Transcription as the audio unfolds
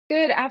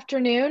Good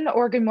afternoon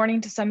or good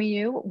morning to some of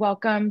you.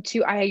 Welcome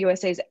to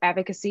IAUSA's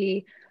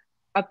Advocacy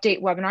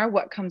Update webinar,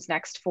 What Comes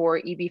Next for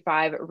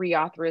EB-5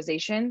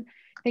 Reauthorization.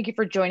 Thank you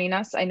for joining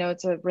us. I know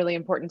it's a really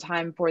important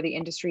time for the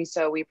industry,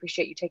 so we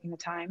appreciate you taking the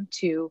time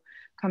to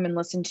come and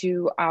listen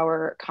to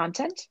our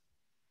content.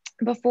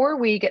 Before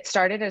we get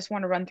started, I just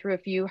want to run through a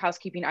few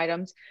housekeeping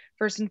items.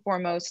 First and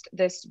foremost,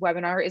 this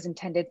webinar is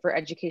intended for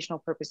educational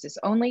purposes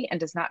only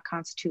and does not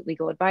constitute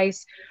legal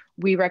advice.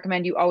 We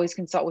recommend you always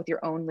consult with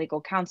your own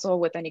legal counsel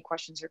with any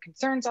questions or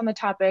concerns on the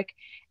topic.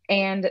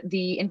 And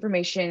the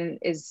information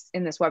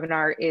in this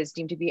webinar is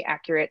deemed to be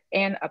accurate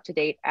and up to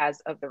date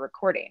as of the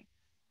recording.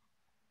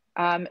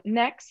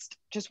 Next,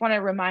 just want to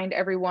remind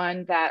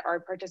everyone that our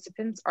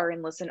participants are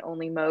in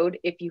listen-only mode.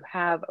 If you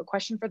have a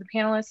question for the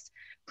panelists,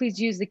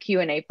 please use the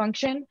Q&A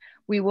function.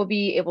 We will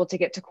be able to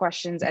get to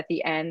questions at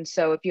the end.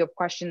 So if you have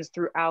questions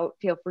throughout,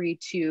 feel free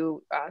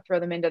to throw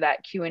them into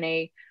that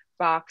Q&A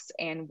box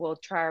and we'll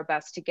try our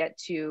best to get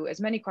to as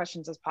many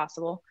questions as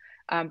possible.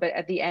 But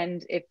at the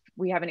end, if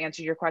we haven't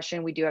answered your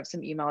question, we do have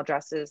some email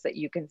addresses that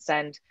you can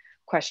send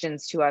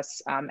questions to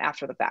us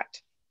after the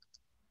fact.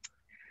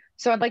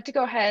 So I'd like to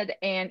go ahead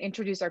and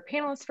introduce our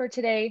panelists for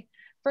today.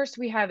 First,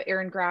 we have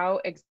Aaron Grau,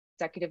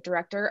 Executive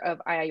Director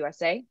of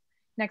IIUSA.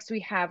 Next,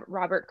 we have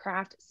Robert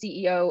Kraft,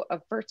 CEO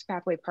of First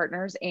Pathway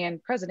Partners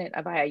and President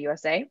of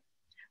IIUSA.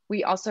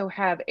 We also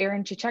have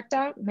Aaron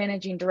Chichekta,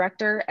 Managing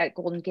Director at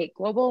Golden Gate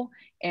Global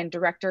and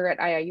Director at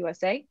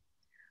IIUSA.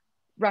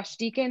 Rush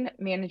Deacon,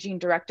 Managing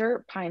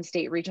Director, Pine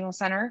State Regional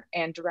Center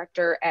and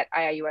Director at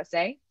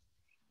IIUSA.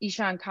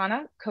 Ishan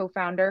Khanna,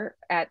 Co-Founder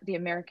at the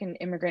American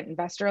Immigrant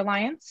Investor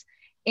Alliance.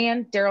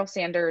 And Daryl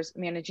Sanders,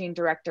 Managing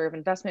Director of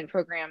Investment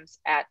Programs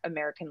at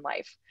American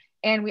Life.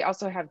 And we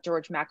also have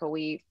George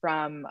McElwee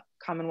from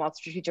Commonwealth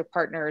Strategic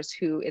Partners,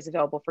 who is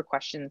available for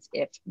questions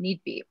if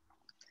need be.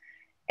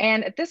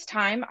 And at this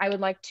time, I would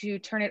like to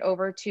turn it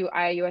over to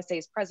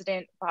IIUSA's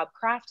President, Bob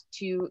Kraft,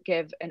 to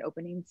give an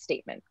opening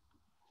statement.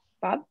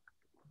 Bob?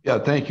 Yeah,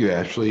 thank you,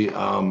 Ashley.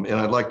 And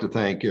I'd like to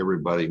thank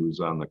everybody who's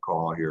on the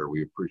call here.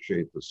 We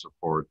appreciate the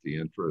support, the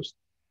interest.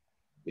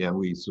 And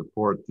we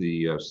support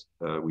we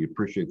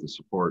appreciate the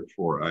support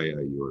for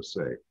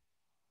IIUSA.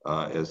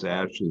 As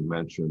Ashley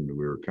mentioned,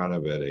 we're kind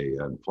of at an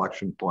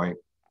inflection point.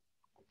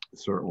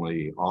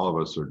 Certainly, all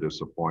of us are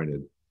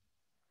disappointed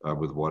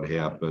with what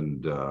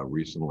happened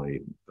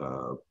recently.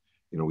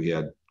 We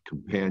had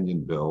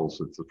companion bills.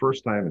 It's the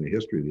first time in the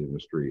history of the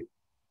industry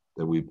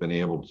that we've been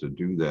able to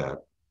do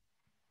that.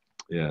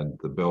 And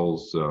the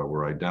bills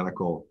were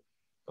identical,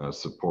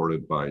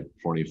 supported by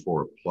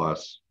 24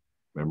 plus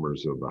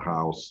members of the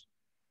House.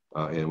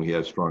 And we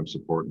had strong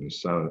support in the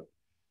Senate.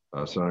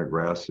 Senator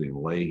Grassley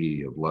and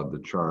Leahy have led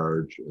the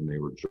charge, and they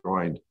were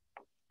joined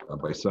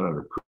by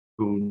Senator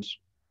Coons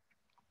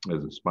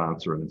as a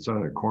sponsor. And then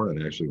Senator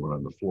Cornyn actually went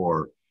on the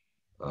floor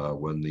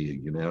when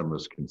the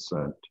unanimous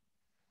consent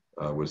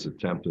was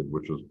attempted,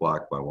 which was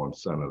blocked by one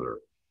senator.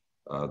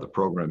 The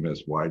program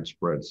has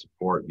widespread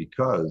support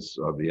because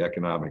of the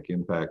economic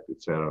impact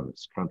it's had on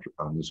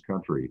this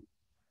country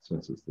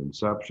since its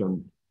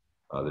inception.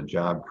 The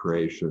job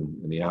creation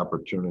and the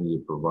opportunity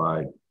to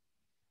provide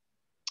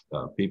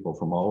people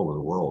from all over the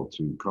world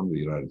to come to the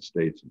United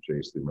States and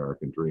chase the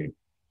American dream.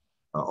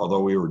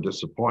 Although we were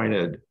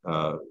disappointed,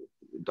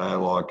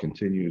 dialogue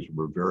continues.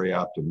 We're very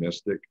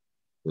optimistic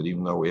that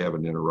even though we have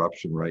an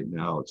interruption right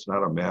now, it's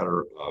not a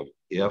matter of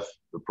if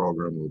the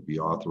program will be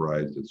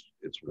authorized,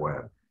 it's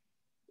when,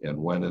 and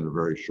when in a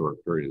very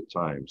short period of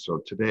time.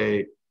 So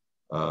today,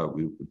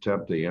 we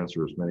attempt to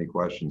answer as many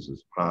questions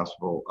as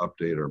possible,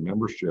 update our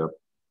membership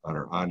on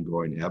our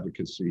ongoing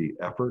advocacy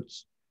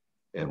efforts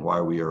and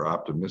why we are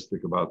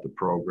optimistic about the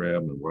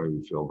program and why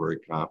we feel very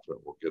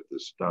confident we'll get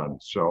this done.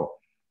 So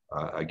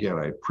again,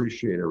 I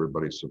appreciate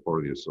everybody's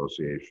support of the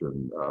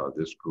association,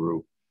 this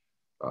group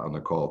on the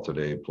call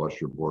today,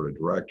 plus your board of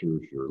directors,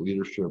 your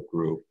leadership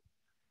group,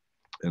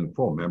 and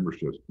full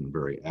membership has been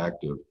very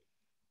active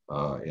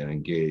and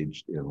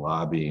engaged in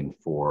lobbying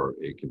for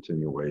a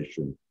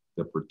continuation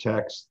that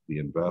protects the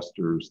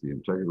investors. The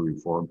integrity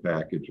reform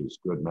package is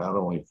good not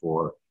only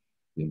for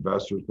the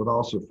investors, but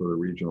also for the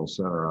regional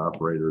center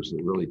operators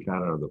that really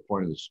kind of are the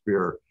point of the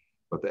spear.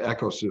 But the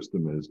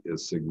ecosystem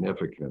is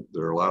significant.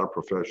 There are a lot of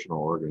professional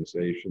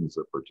organizations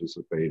that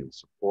participate and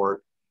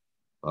support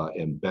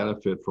and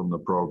benefit from the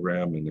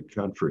program in the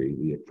country.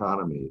 The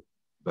economy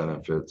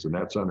benefits, and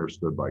that's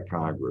understood by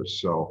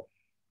Congress. So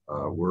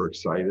we're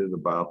excited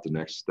about the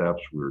next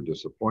steps. We were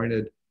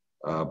disappointed,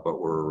 but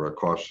we're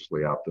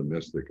cautiously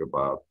optimistic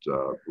about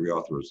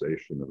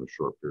reauthorization in a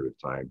short period of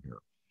time here.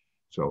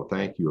 So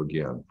thank you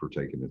again for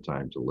taking the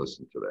time to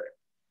listen today.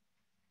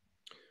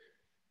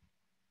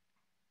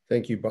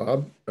 Thank you,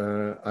 Bob.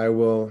 I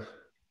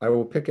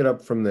will pick it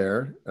up from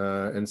there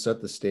and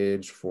set the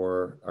stage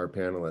for our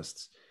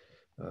panelists.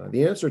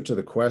 The answer to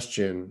the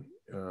question,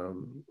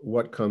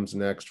 what comes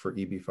next for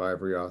EB-5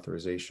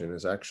 reauthorization,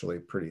 is actually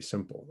pretty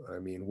simple. I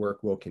mean,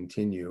 work will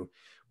continue.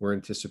 We're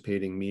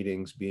anticipating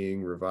meetings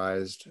being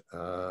revised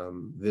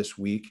this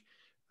week,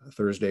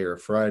 Thursday or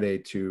Friday,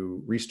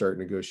 to restart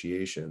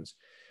negotiations.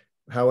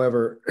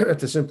 However,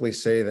 to simply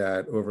say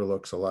that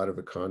overlooks a lot of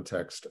the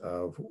context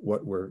of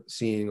what we're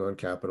seeing on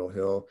Capitol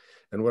Hill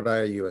and what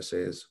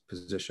IIUSA's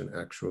position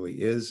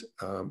actually is,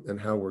 and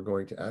how we're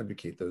going to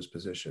advocate those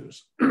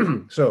positions.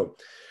 So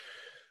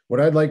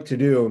what I'd like to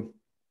do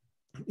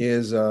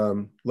is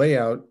lay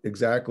out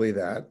exactly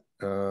that,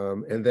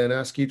 and then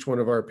ask each one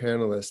of our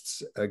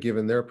panelists,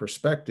 given their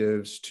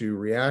perspectives, to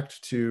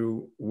react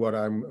to what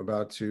I'm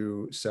about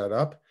to set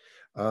up,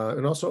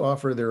 and also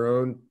offer their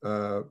own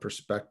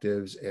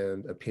perspectives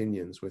and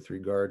opinions with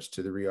regards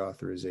to the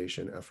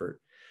reauthorization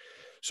effort.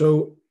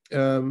 So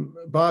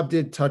Bob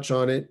did touch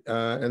on it,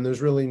 and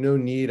there's really no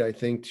need, I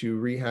think, to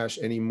rehash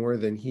any more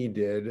than he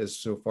did as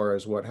so far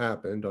as what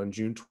happened. On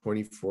June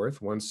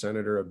 24th, one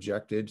senator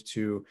objected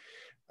to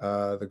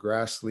the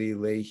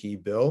Grassley-Leahy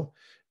bill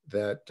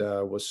that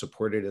was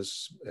supported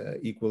as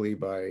equally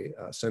by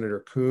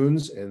Senator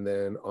Coons, and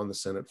then on the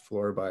Senate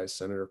floor by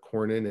Senator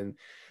Cornyn. And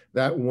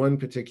that one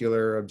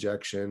particular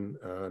objection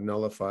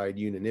nullified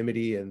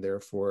unanimity, and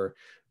therefore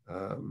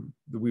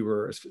we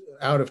were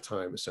out of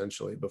time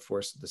essentially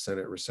before the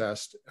Senate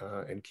recessed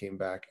and came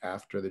back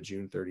after the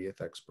June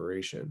 30th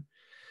expiration.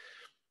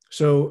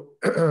 So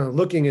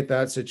looking at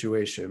that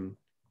situation,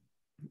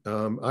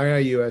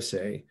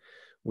 IIUSA,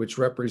 which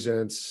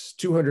represents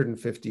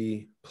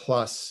 250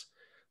 plus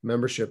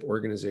membership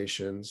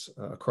organizations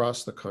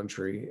across the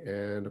country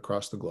and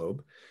across the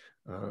globe.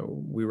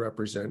 We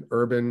represent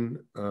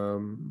urban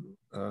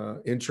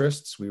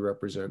interests, we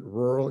represent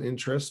rural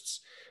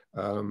interests,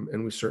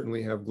 and we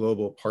certainly have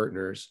global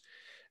partners.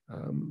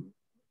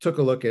 Took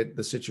a look at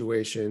the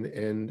situation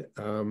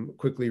and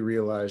quickly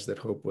realized that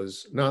hope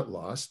was not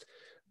lost.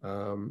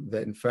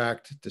 That in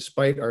fact,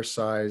 despite our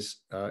size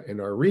and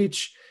our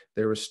reach,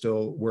 there was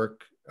still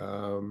work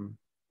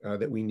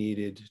that we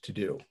needed to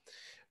do.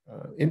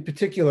 In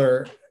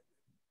particular,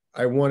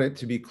 I want it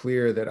to be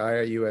clear that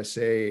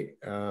IIUSA,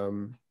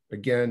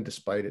 again,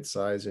 despite its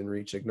size and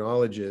reach,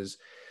 acknowledges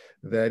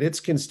that its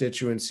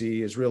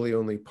constituency is really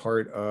only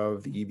part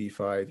of the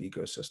EB-5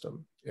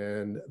 ecosystem.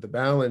 And the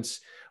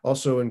balance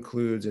also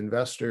includes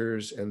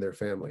investors and their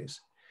families.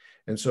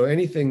 And so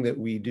anything that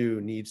we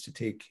do needs to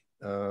take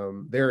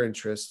their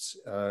interests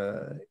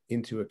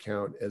into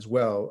account as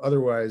well.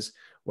 Otherwise,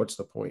 what's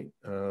the point?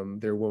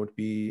 There won't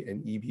be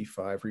an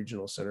EB-5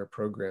 regional center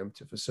program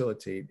to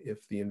facilitate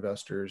if the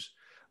investors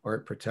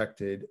aren't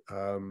protected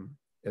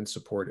and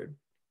supported.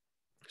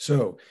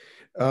 So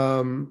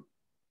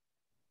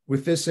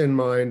with this in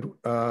mind,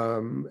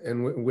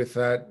 and with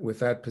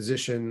that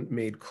position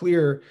made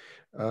clear,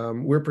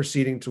 we're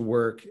proceeding to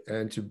work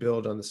and to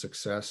build on the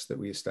success that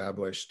we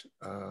established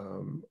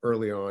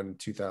early on in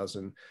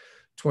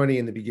 2020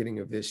 in the beginning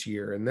of this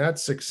year. And that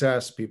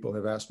success, people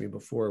have asked me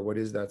before, what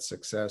is that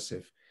success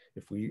if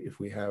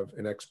we have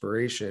an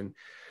expiration?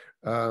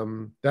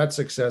 That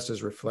success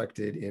is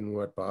reflected in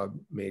what Bob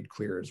made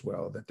clear as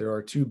well, that there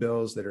are two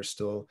bills that are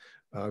still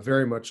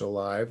very much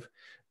alive.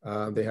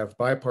 They have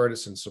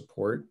bipartisan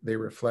support. They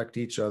reflect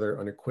each other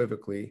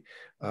unequivocally.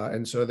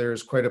 And so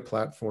there's quite a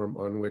platform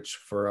on which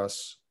for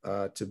us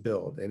to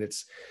build. And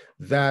it's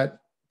that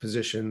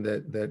position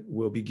that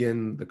will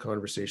begin the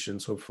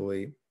conversations,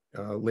 hopefully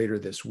later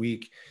this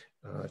week,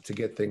 to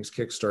get things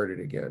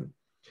kickstarted again.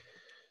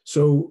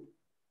 So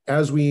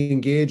as we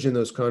engage in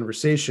those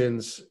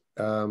conversations,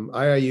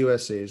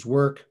 IIUSA's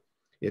work,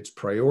 its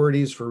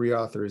priorities for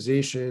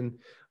reauthorization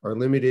are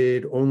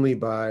limited only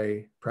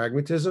by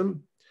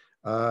pragmatism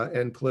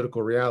and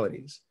political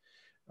realities.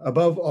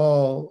 Above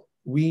all,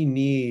 we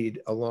need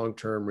a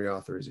long-term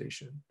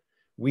reauthorization.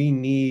 We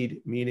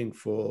need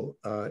meaningful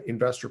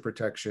investor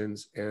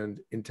protections and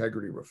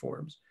integrity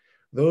reforms.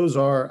 Those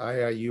are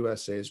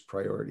IIUSA's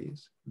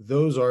priorities.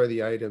 Those are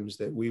the items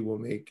that we will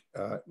make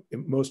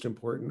most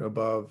important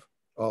above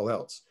all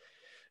else.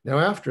 Now,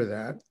 after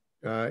that,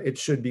 it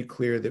should be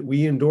clear that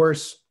we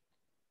endorse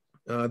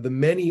the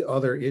many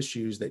other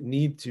issues that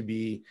need to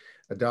be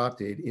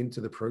adopted into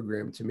the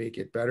program to make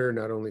it better,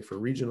 not only for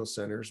regional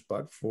centers,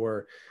 but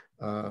for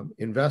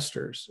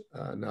investors,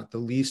 not the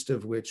least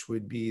of which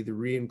would be the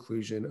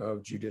re-inclusion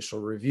of judicial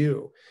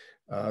review,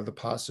 the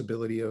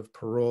possibility of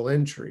parole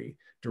entry,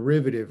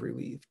 derivative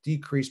relief,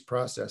 decreased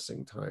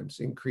processing times,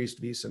 increased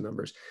visa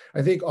numbers.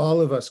 I think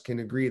all of us can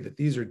agree that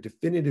these are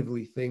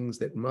definitively things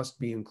that must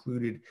be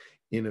included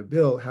in a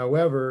bill.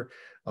 However,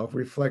 I'll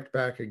reflect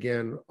back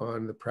again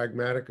on the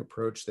pragmatic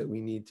approach that we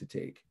need to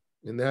take.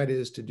 And that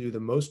is to do the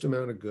most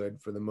amount of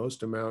good for the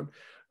most amount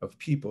of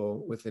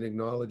people, with an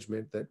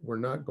acknowledgement that we're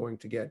not going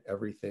to get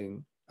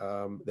everything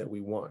that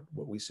we want.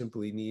 What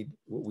we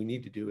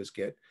need to do is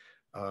get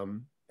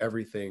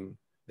everything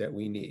that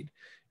we need.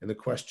 And the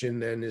question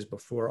then is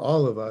before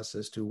all of us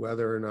as to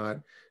whether or not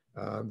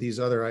these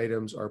other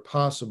items are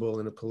possible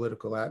in a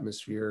political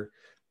atmosphere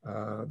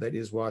that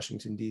is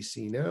Washington,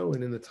 D.C. now,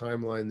 and in the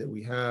timeline that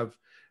we have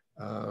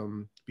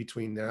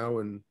between now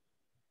and,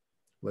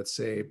 let's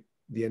say,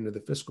 the end of the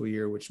fiscal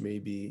year, which may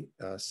be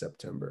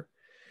September.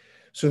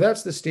 So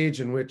that's the stage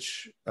in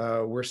which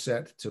we're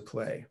set to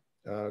play.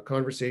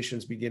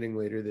 Conversations beginning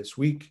later this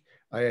week.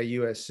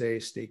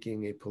 IIUSA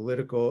staking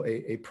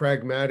a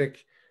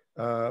pragmatic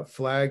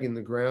flag in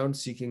the ground,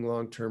 seeking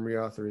long-term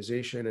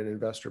reauthorization and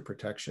investor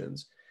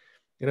protections.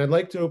 And I'd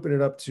like to open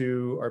it up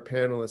to our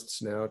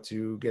panelists now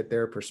to get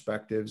their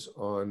perspectives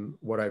on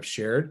what I've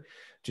shared,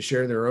 to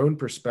share their own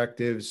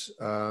perspectives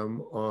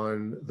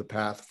on the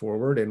path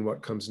forward and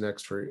what comes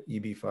next for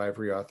EB-5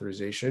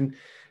 reauthorization.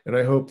 And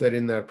I hope that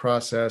in that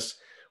process,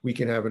 we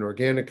can have an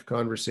organic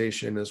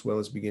conversation as well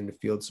as begin to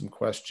field some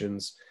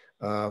questions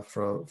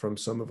from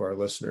some of our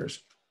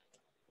listeners.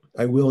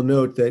 I will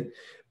note that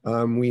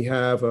we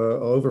have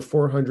over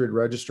 400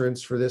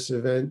 registrants for this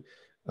event.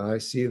 I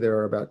see there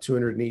are about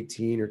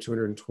 218 or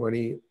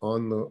 220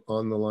 on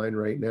the line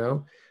right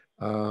now.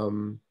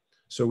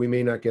 So we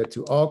may not get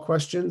to all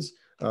questions,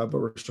 but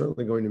we're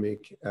certainly going to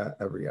make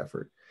every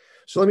effort.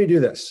 So let me do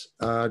this.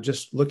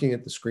 Just looking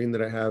at the screen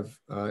that I have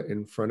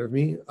in front of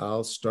me,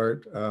 I'll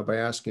start by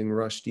asking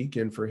Rush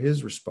Deakin for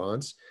his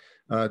response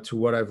to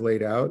what I've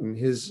laid out and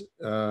his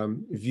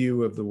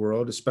view of the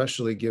world,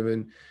 especially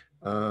given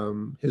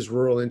his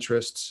rural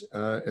interests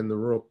and the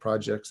rural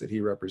projects that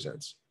he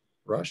represents.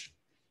 Rush?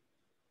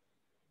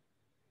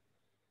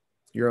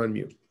 You're on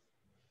mute.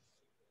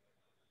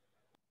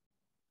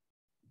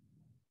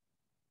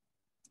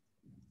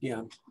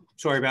 Yeah,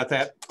 sorry about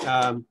that.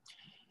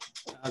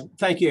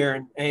 Thank you,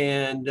 Aaron.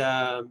 And,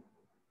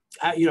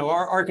 you know,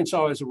 our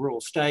Arkansas is a rural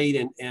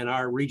state, and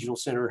our regional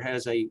center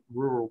has a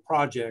rural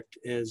project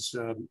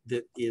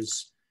that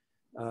is,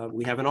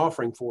 we have an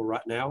offering for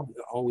right now.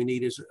 All we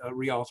need is a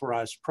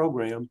reauthorized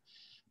program.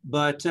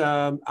 But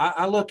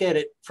I look at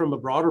it from a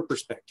broader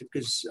perspective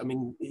because, I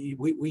mean,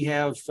 we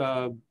have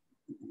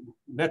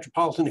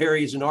metropolitan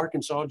areas in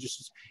Arkansas,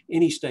 just as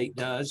any state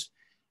does.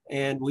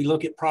 And we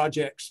look at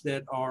projects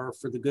that are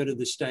for the good of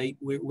the state.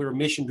 We're a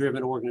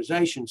mission-driven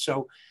organization.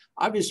 So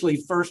obviously,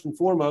 first and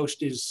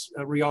foremost is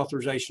a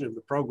reauthorization of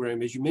the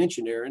program. As you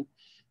mentioned, Aaron,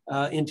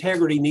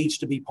 integrity needs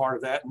to be part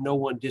of that, and no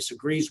one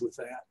disagrees with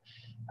that.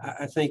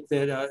 I think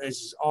that, as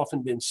has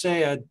often been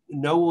said,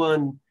 no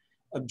one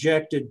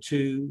objected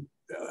to,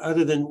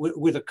 other than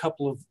with a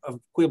couple of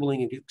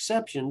quibbling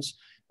exceptions,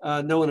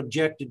 no one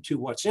objected to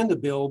what's in the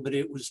bill, but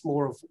it was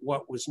more of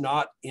what was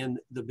not in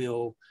the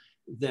bill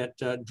that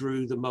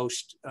drew the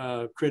most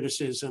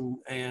criticism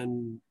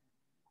and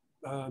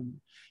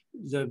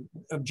the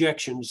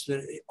objections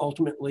that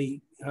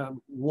ultimately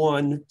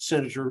one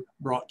senator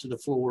brought to the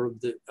floor of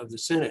the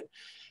Senate.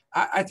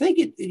 I think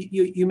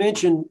you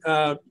mentioned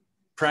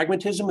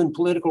pragmatism and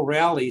political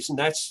realities, and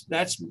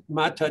that's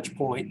my touch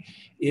point.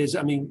 Is,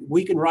 I mean,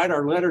 we can write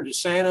our letter to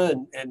Santa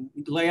and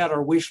lay out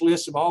our wish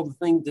list of all the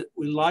things that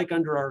we like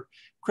under our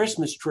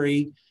Christmas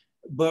tree,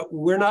 but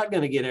we're not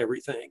going to get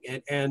everything.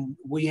 And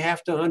we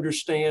have to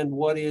understand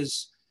what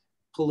is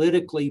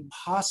politically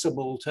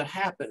possible to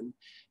happen.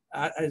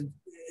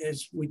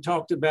 As we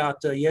talked about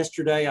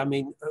yesterday, I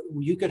mean,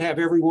 you could have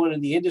everyone in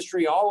the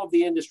industry, all of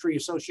the industry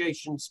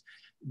associations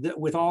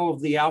with all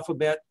of the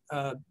alphabet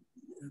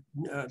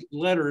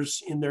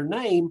letters in their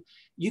name,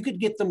 you could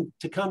get them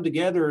to come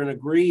together and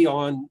agree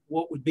on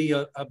what would be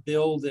a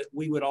bill that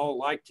we would all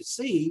like to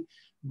see.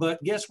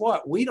 But guess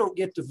what? We don't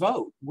get to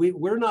vote.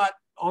 We're not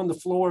on the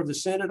floor of the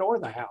Senate or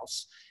the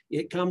House.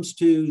 It comes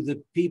to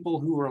the people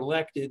who are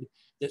elected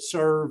that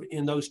serve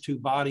in those two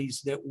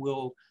bodies that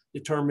will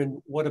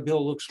determine what a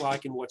bill looks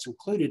like and what's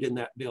included in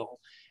that bill.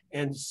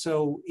 And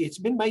so it's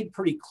been made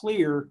pretty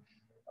clear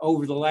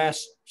over the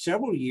last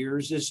several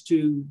years as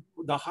to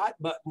the hot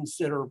buttons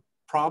that are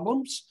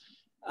problems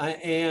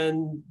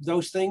and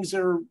those things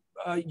that are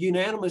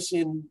unanimous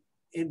in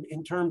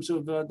terms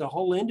of the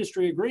whole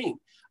industry agreeing.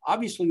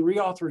 Obviously,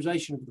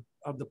 reauthorization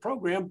of the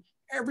program,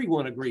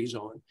 everyone agrees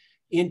on.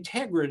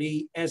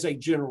 Integrity as a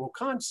general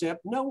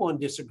concept, no one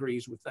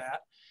disagrees with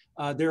that.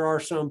 There are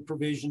some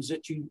provisions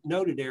that you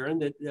noted, Aaron,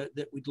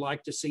 that we'd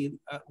like to see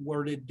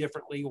worded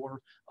differently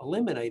or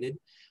eliminated.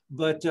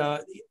 But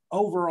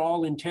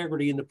overall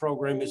integrity in the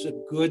program is a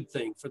good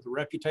thing for the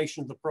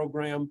reputation of the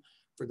program,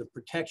 for the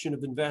protection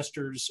of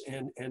investors,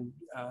 and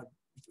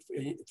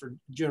for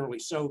generally.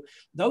 So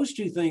those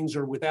two things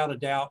are without a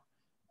doubt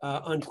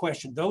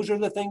unquestioned. Those are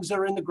the things that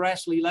are in the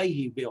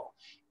Grassley-Leahy bill.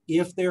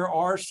 If there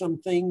are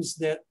some things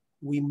that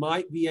we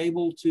might be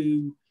able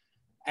to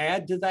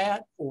add to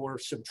that or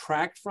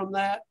subtract from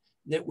that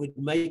would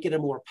make it a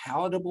more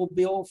palatable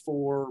bill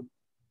for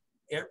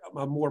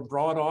a more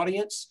broad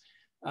audience,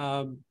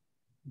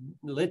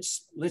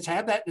 let's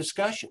have that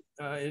discussion.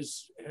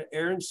 As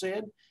Aaron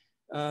said,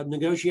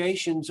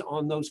 negotiations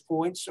on those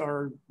points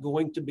are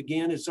going to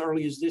begin as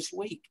early as this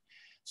week.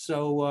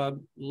 So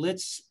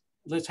let's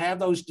have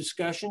those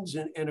discussions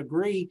and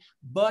agree,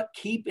 but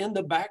keep in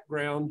the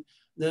background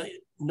the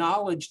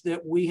knowledge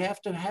that we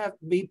have to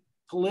be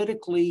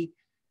politically,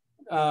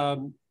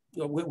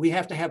 we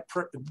have to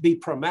be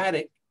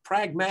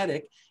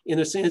pragmatic in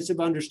a sense of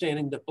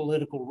understanding the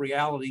political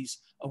realities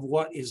of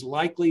what is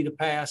likely to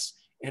pass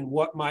and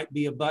what might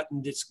be a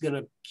button that's going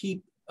to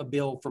keep a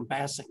bill from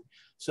passing.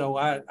 So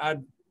I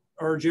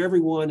urge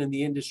everyone in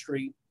the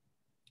industry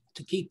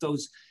to keep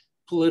those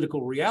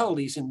political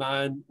realities in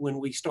mind when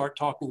we start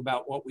talking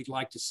about what we'd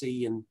like to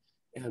see and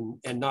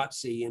not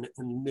see in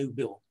a new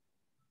bill.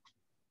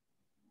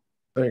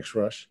 Thanks,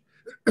 Rush.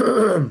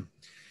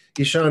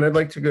 Ishan, I'd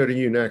like to go to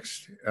you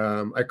next.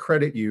 I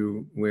credit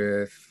you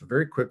with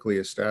very quickly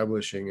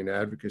establishing an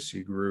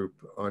advocacy group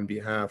on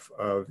behalf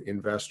of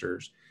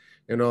investors.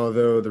 And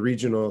although the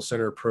regional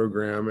center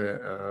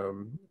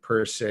program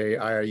per se,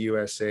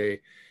 IIUSA,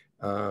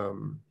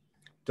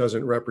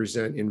 doesn't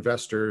represent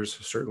investors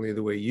certainly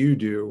the way you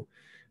do,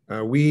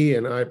 we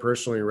and I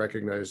personally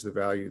recognize the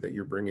value that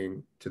you're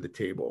bringing to the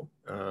table,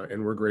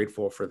 and we're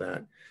grateful for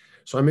that.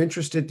 So I'm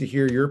interested to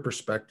hear your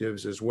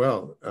perspectives as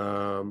well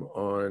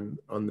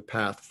on the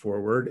path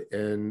forward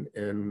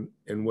and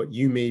what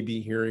you may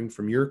be hearing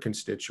from your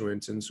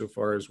constituents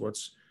insofar as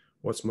what's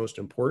most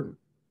important.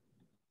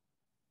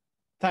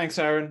 Thanks,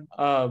 Aaron.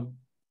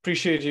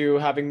 Appreciate you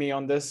having me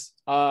on this.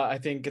 I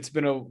think it's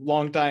been a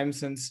long time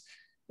since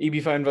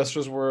EB-5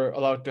 investors were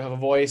allowed to have a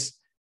voice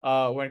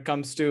when it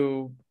comes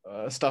to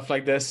stuff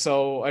like this.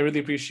 So I really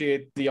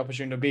appreciate the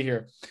opportunity to be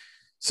here.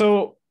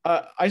 So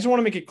I just want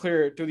to make it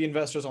clear to the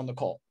investors on the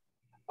call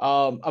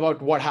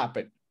about what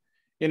happened.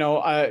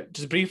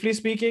 Just briefly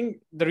speaking,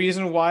 the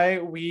reason why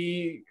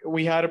we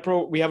have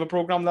a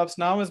program lapse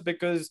now is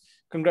because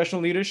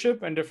congressional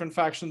leadership and different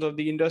factions of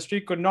the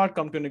industry could not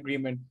come to an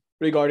agreement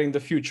regarding the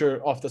future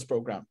of this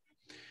program.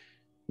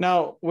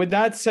 Now, with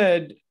that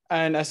said,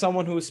 and as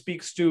someone who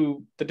speaks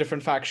to the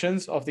different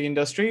factions of the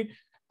industry,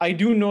 I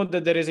do know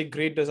that there is a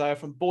great desire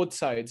from both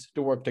sides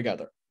to work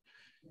together.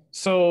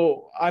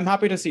 So I'm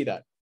happy to see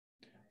that.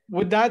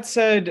 With that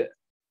said,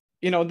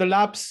 the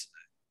lapse,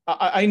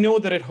 I know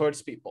that it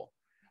hurts people.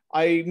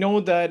 I know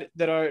that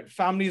there are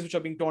families which are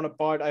being torn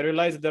apart. I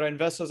realize that there are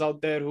investors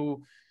out there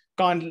who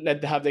can't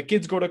have their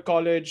kids go to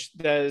college.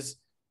 There's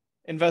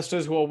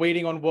investors who are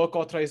waiting on work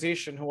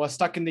authorization, who are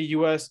stuck in the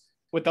US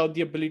without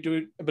the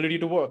ability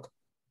to work.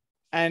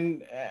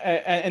 And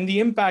the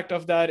impact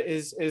of that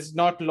is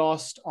not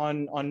lost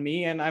on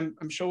me, and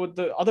I'm sure with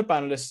the other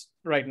panelists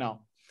right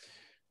now.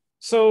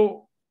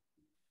 So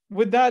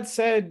with that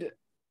said,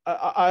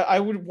 I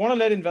would want to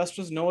let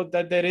investors know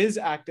that there is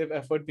active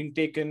effort being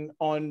taken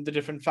on the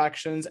different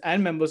factions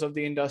and members of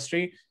the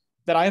industry,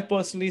 that I have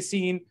personally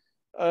seen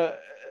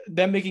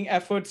them making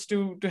efforts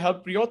to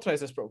help reauthorize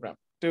this program,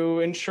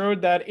 to ensure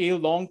that a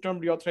long-term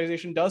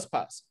reauthorization does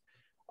pass.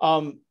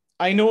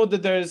 I know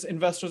that there's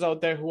investors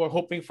out there who are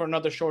hoping for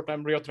another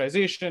short-term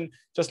reauthorization,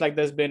 just like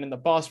there's been in the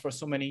past for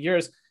so many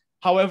years.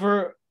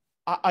 However,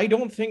 I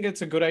don't think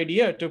it's a good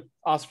idea to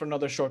ask for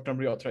another short-term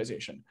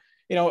reauthorization.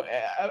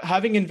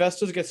 Having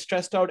investors get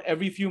stressed out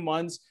every few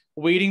months,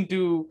 waiting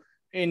to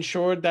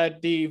ensure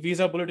that the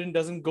visa bulletin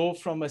doesn't go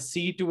from a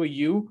C to a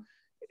U,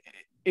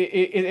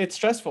 it's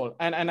stressful.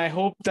 And I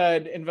hope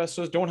that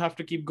investors don't have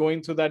to keep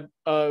going through that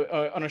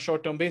on a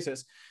short-term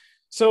basis.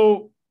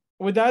 So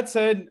with that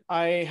said,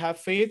 I have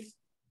faith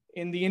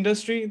in the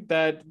industry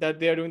that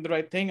they are doing the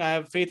right thing. I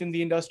have faith in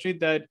the industry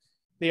that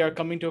they are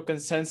coming to a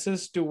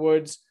consensus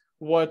towards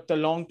what the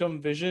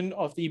long-term vision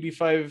of the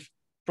EB-5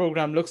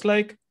 program looks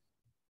like.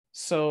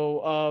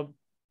 So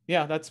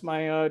yeah, that's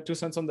my 2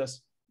 cents on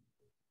this.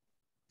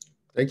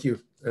 Thank you.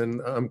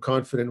 And I'm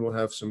confident we'll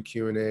have some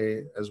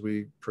Q&A as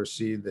we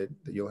proceed that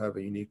you'll have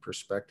a unique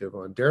perspective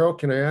on. Daryl,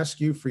 can I ask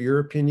you for your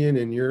opinion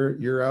and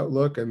your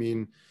outlook? I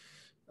mean,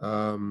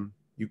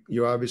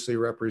 you obviously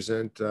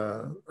represent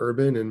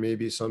urban and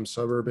maybe some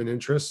suburban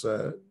interests.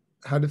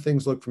 How do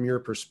things look from your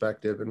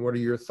perspective, and what are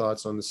your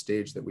thoughts on the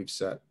stage that we've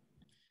set?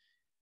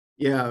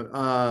 Yeah,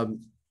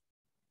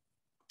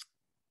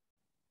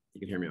 you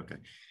can hear me okay.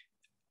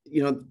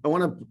 I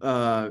want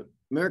to,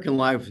 American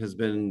Life has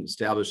been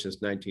established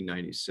since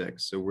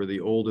 1996. So we're the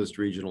oldest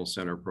regional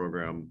center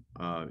program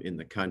in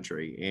the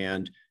country.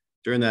 And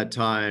during that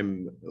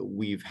time,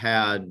 we've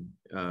had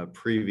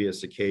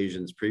previous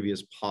occasions,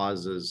 previous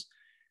pauses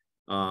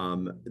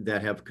that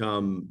have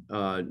come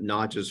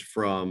not just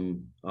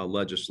from a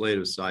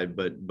legislative side,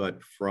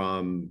 but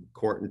from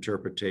court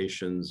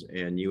interpretations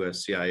and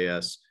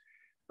USCIS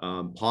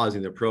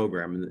pausing the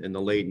program. In the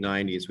late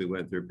 90s, we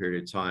went through a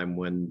period of time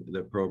when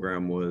the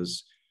program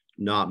was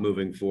not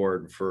moving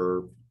forward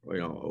for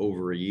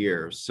over a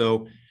year.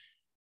 So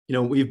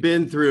we've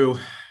been through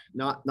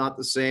not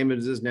the same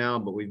as it is now,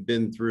 but we've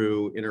been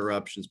through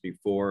interruptions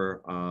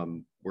before.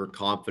 We're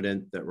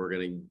confident that we're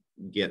going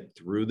to get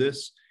through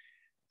this.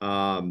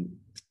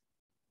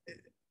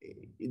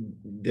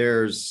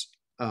 There's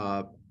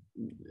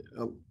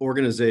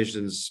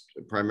organizations,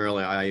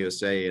 primarily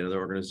IIUSA and other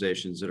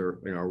organizations that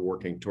are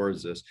working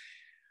towards this.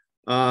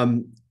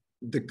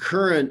 The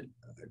current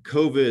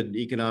COVID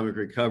economic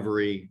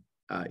recovery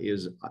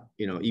is,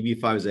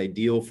 EB-5 is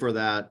ideal for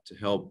that, to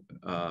help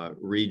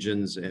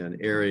regions and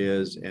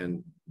areas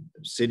and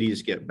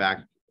cities get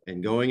back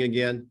and going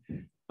again.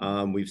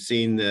 We've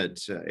seen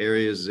that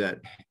areas that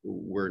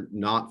were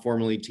not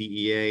formerly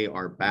TEA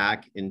are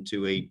back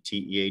into a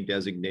TEA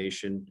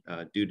designation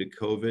due to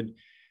COVID.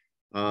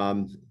 Our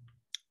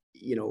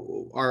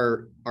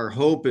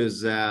hope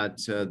is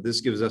that this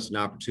gives us an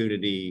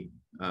opportunity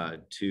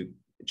to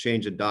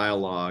change of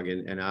dialogue,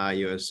 and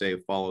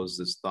IUSA follows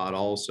this thought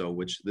also,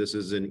 which this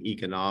is an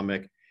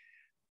economic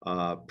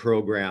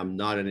program,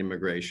 not an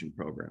immigration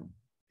program.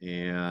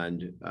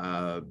 And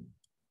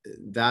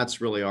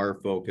that's really our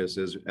focus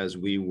as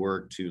we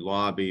work to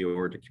lobby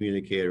or to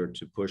communicate or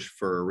to push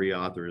for a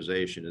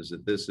reauthorization, is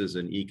that this is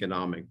an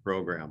economic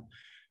program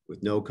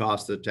with no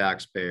cost to the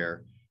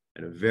taxpayer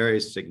and a very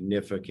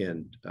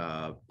significant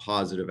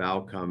positive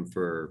outcome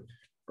for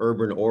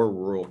urban or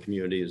rural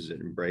communities that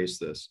embrace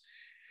this.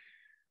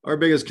 Our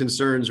biggest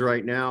concerns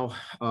right now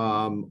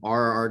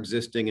are our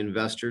existing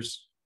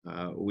investors.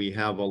 We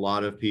have a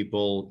lot of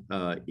people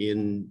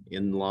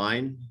in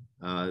line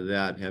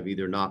that have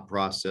either not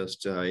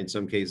processed, in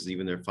some cases,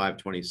 even their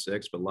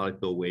 526, but a lot of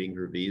people waiting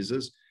for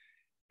visas.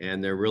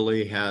 And there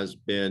really has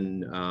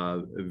been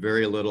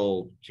very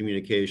little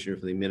communication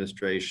from the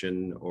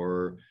administration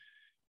or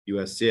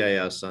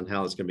USCIS on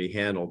how it's going to be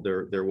handled.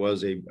 There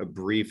was a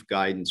brief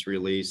guidance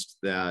released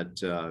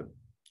that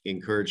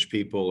encouraged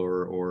people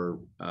or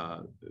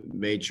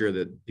made sure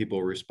that people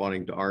were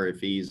responding to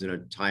RFEs in a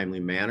timely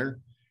manner,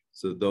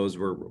 so that those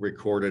were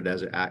recorded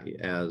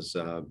as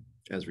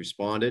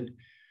responded.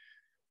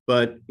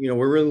 But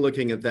we're really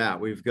looking at that.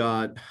 We've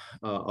got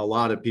a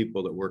lot of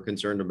people that we're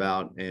concerned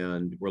about,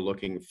 and we're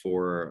looking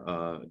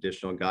for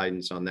additional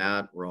guidance on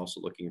that. We're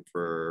also looking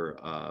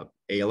for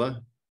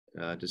AILA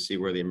to see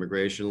where the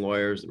immigration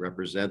lawyers that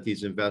represent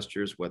these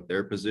investors, what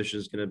their position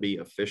is going to be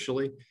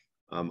officially.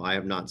 I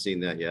have not seen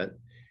that yet.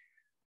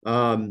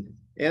 And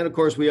of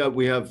course, we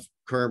have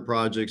current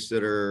projects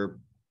that are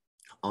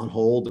on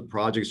hold. The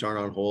projects aren't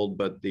on hold,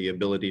 but the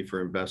ability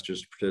for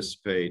investors to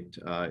participate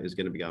is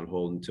going to be on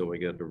hold until we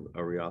get a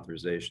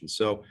reauthorization.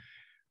 So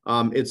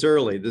it's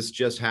early. This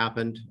just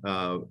happened.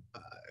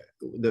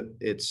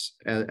 It's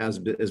as has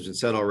been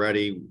said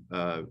already.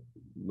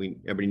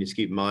 Everybody needs to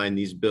keep in mind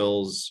these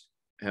bills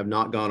have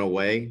not gone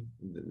away.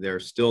 They're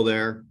still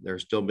there. They're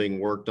still being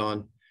worked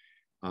on.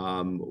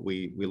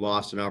 We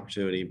lost an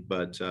opportunity,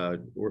 but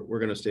we're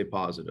going to stay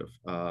positive.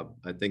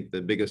 I think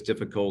the biggest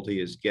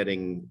difficulty is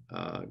getting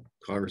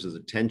Congress's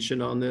attention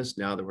on this.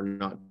 Now that we're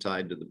not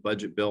tied to the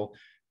budget bill,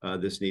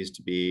 this needs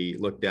to be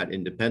looked at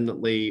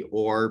independently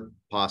or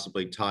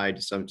possibly tied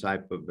to some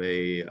type of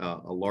a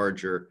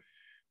larger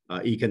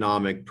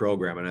economic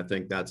program. And I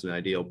think that's an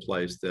ideal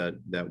place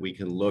that we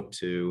can look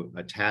to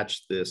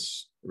attach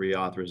this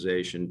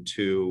reauthorization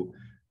to,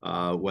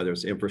 whether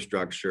it's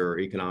infrastructure or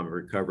economic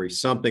recovery,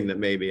 something that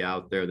may be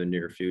out there in the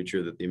near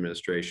future that the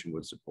administration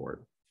would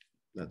support.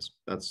 That's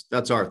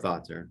our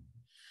thoughts there.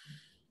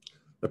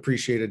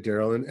 Appreciate it,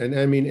 Daryl. And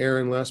I mean,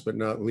 Aaron, last but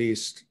not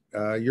least,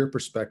 your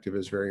perspective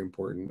is very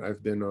important.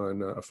 I've been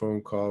on a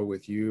phone call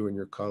with you and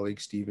your colleague,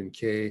 Stephen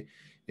Kay,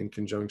 in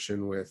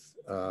conjunction with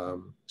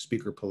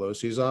Speaker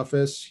Pelosi's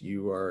office.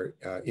 You are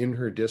in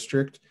her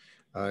district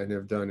and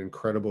have done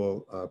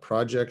incredible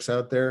projects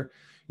out there.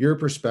 Your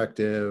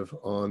perspective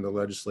on the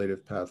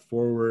legislative path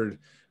forward,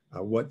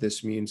 what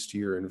this means to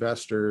your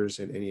investors,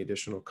 and any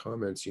additional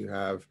comments you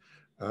have,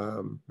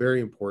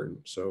 very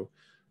important. So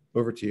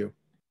over to you.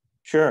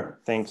 Sure.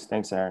 Thanks,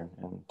 Aaron,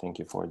 and thank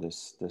you for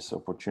this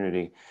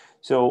opportunity.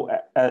 So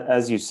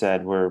as you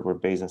said, we're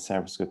based in San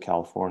Francisco,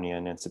 California,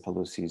 and Nancy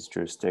Pelosi's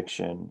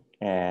jurisdiction.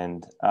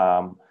 And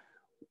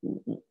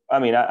I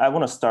mean, I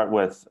want to start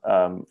with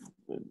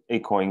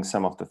echoing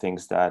some of the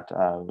things that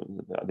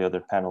the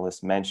other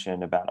panelists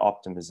mentioned about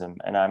optimism.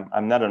 And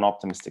I'm not an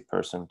optimistic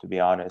person, to be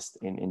honest,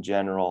 in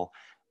general,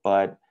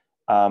 but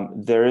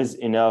there is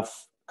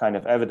enough kind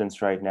of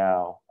evidence right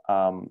now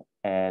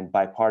and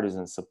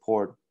bipartisan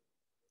support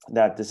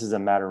that this is a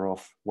matter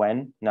of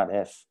when, not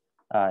if,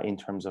 in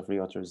terms of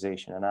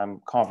reauthorization. And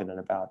I'm confident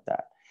about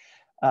that.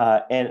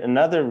 And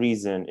another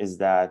reason is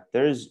that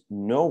there's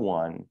no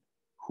one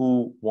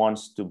who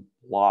wants to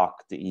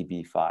block the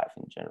EB-5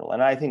 in general.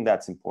 And I think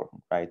that's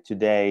important, right?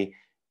 Today,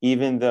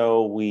 even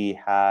though we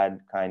had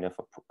kind of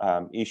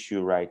an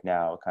issue right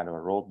now, kind of a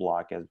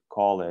roadblock, as we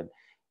call it,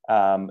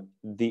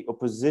 the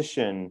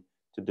opposition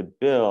to the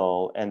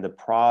bill and the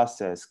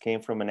process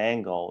came from an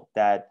angle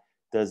that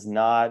does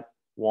not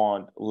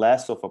want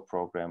less of a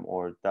program,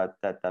 or that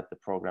the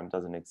program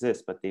doesn't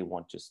exist, but they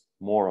want just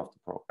more of the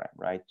program,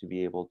 right? To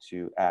be able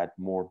to add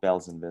more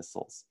bells and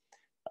whistles.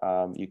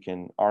 You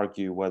can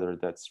argue whether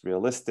that's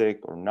realistic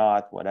or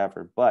not,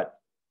 whatever, but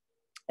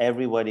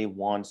everybody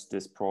wants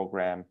this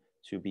program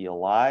to be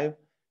alive,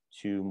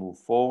 to move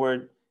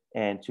forward,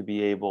 and to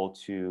be able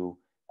to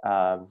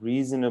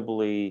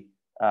reasonably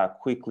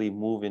quickly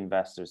move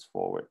investors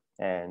forward.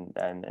 And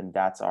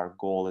that's our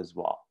goal as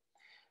well.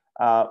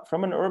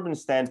 From an urban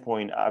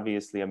standpoint,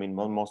 obviously, I mean,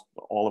 most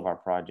all of our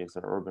projects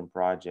are urban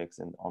projects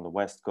and on the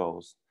West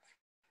Coast.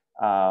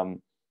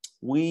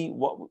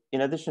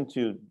 In addition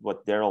to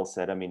what Daryl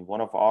said, I mean,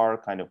 one of our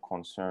kind of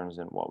concerns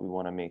and what we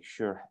want to make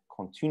sure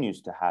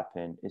continues to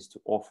happen is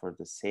to offer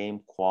the same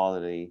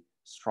quality,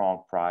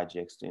 strong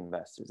projects to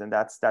investors. And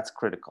that's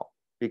critical,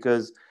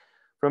 because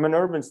from an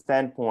urban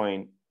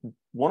standpoint,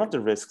 one of the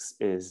risks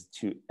is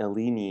to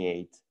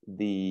alienate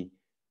the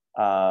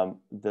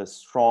the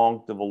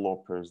strong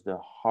developers, the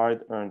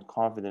hard-earned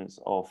confidence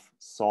of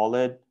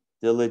solid,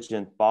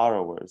 diligent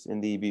borrowers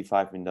in the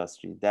EB-5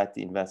 industry that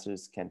the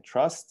investors can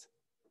trust,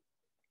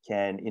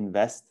 can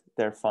invest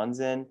their funds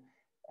in,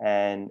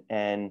 and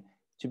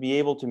to be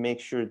able to make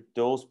sure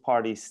those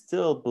parties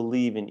still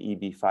believe in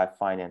EB-5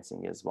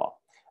 financing as well.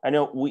 I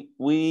know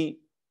we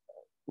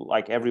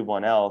like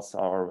everyone else,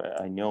 or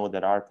I know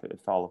that our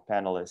fellow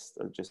panelists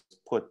just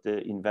put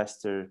the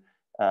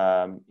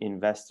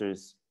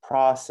investors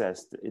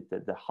process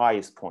at the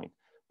highest point,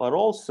 but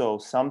also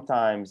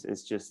sometimes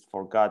it's just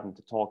forgotten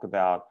to talk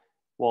about,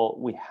 well,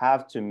 we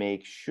have to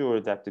make sure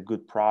that the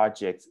good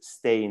projects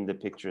stay in the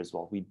picture as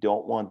well. We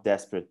don't want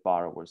desperate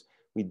borrowers.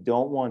 We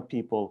don't want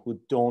people who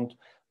don't,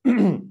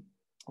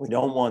 we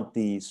don't want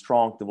the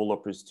strong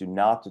developers to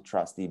not to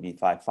trust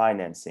EB-5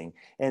 financing.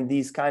 And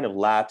these kind of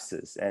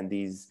lapses and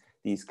these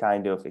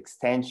kind of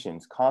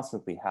extensions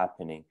constantly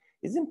happening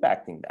is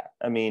impacting that.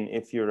 I mean,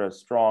 if you're a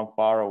strong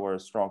borrower, a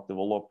strong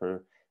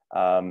developer,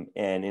 and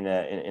in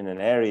an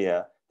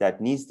area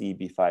that needs the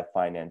EB-5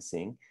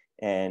 financing,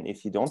 and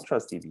if you don't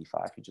trust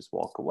EB-5, you just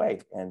walk away.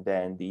 And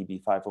then the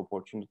EB-5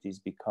 opportunities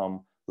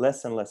become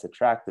less and less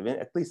attractive,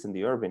 at least in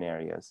the urban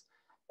areas.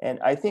 And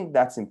I think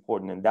that's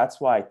important. And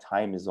that's why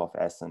time is of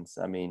essence.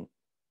 I mean,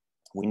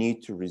 we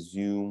need to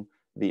resume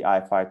the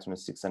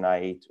I-526 and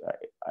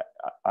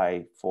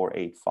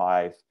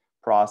I-485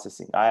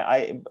 processing.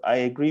 I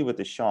agree with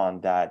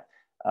Ishan that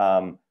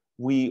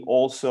we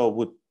also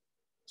would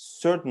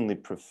certainly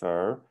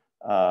prefer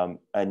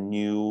a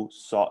new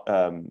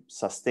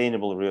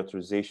sustainable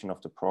reauthorization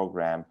of the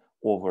program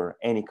over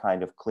any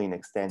kind of clean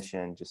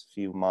extension, just a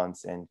few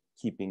months and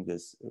keeping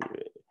this.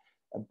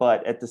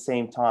 But at the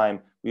same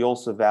time, we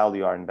also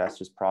value our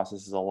investors'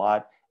 processes a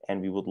lot,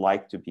 and we would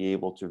like to be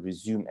able to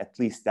resume at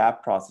least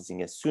that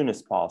processing as soon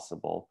as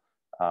possible,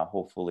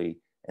 hopefully,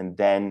 and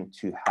then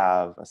to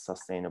have a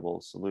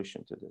sustainable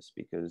solution to this,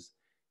 because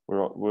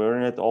we're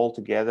in it all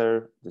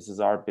together. This is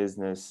our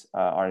business.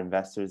 Our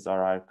investors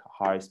are our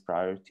highest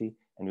priority,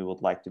 and we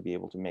would like to be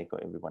able to make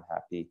everyone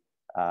happy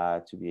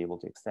to be able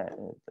to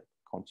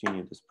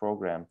continue this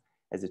program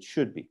as it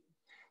should be.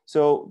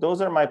 So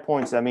those are my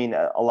points. I mean,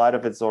 a lot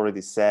of it's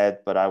already said,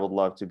 but I would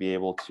love to be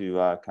able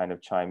to kind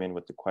of chime in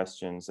with the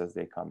questions as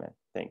they come in.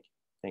 Thank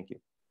you.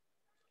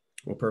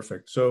 Well,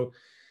 perfect. So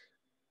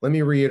let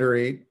me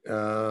reiterate,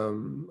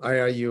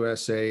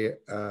 IIUSA,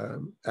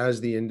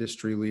 as the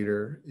industry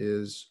leader,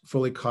 is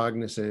fully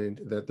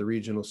cognizant that the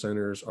regional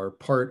centers are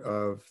part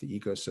of the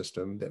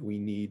ecosystem that we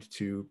need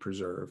to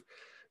preserve,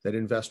 that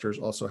investors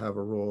also have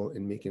a role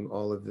in making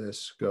all of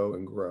this go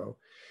and grow.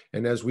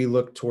 And as we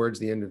look towards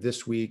the end of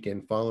this week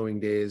and following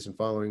days and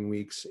following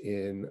weeks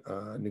in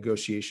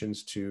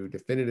negotiations to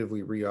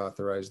definitively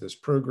reauthorize this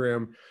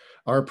program,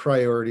 our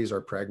priorities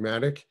are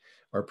pragmatic.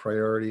 Our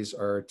priorities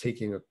are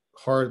taking a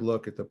hard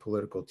look at the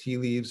political tea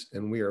leaves,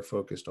 and we are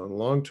focused on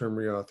long-term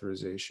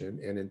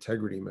reauthorization and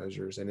integrity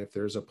measures. And if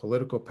there's a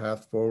political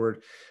path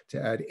forward to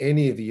add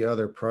any of the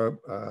other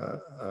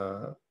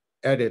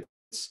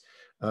edits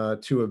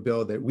to a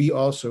bill that we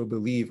also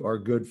believe are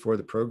good for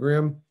the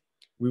program,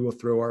 we will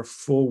throw our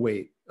full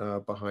weight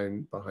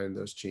behind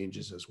those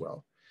changes as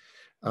well.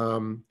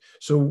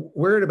 So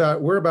we're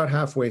about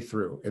halfway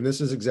through, and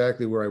this is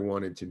exactly where I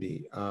wanted to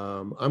be.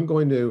 I'm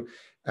going to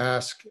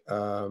ask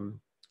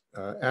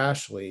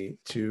Ashley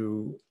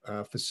to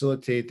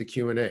facilitate the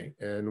Q&A,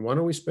 and why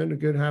don't we spend a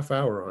good half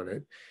hour on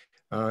it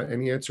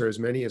and answer as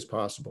many as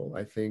possible.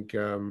 I think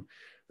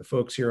the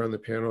folks here on the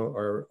panel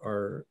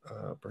are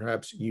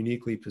perhaps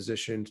uniquely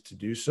positioned to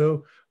do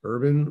so: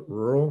 urban,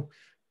 rural,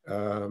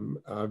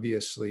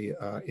 obviously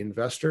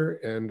investor,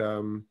 and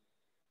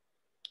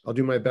I'll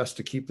do my best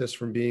to keep this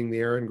from being the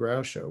Aaron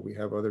Grau show. We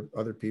have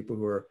other people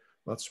who are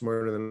a lot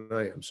smarter than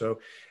I am. So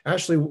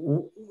Ashley,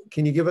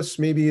 can you give us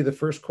maybe the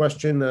first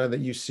question that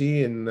you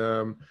see, and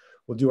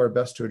we'll do our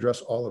best to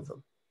address all of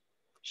them.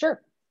 Sure.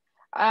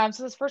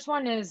 So this first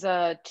one is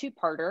a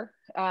two-parter.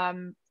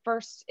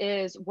 First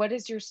is, what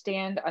is your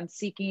stand on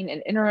seeking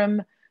an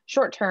interim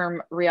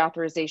short-term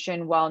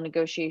reauthorization while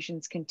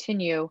negotiations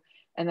continue?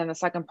 And then the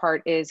second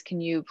part is,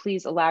 can you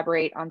please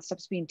elaborate on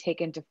steps being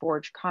taken to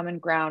forge common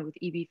ground with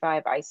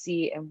EB-5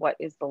 IC, and what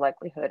is the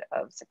likelihood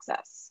of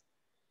success?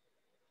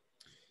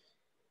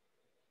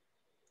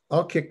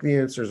 I'll kick the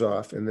answers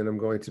off, and then I'm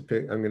going to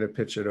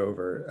pitch it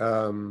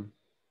over.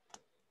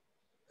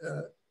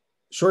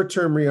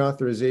 Short-term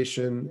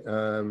reauthorization,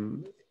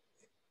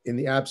 in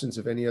the absence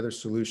of any other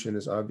solution,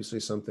 is obviously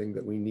something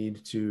that we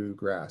need to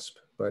grasp.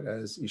 But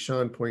as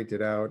Ishan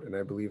pointed out, and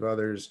I believe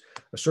others,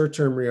 a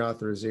short-term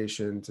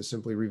reauthorization to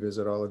simply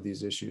revisit all of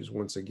these issues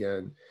once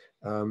again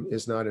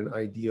is not an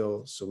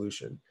ideal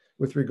solution.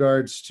 With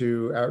regards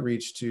to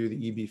outreach to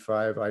the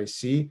EB-5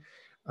 IC,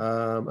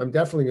 I'm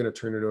definitely going to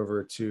turn it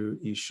over to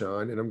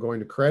Ishan, and I'm going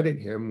to credit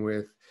him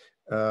with,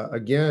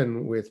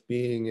 again, with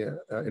being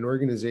an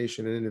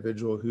organization, an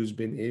individual who's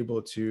been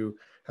able to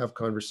have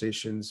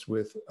conversations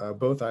with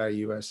both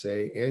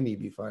IUSA and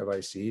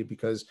EB-5IC,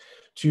 because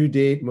to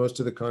date, most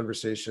of the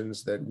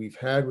conversations that we've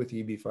had with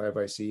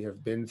EB-5IC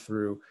have been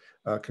through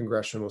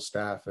congressional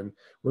staff, and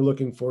we're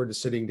looking forward to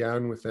sitting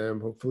down with them,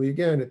 hopefully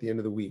again at the end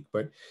of the week.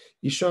 But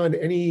Ishan,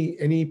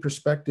 any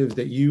perspective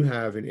that you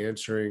have in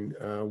answering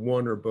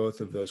one or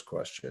both of those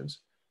questions?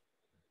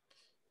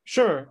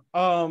 Sure.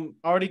 I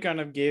already kind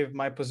of gave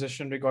my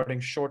position regarding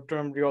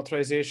short-term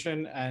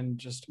reauthorization and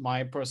just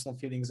my personal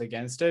feelings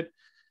against it.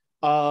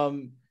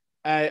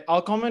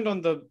 I'll comment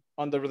on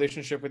the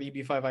relationship with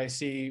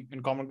EB-5IC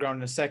and Common Ground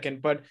in a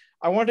second, but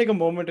I want to take a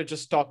moment to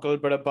just talk a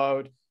little bit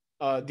about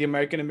the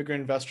American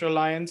Immigrant Investor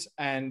Alliance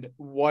and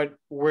what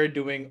we're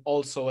doing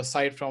also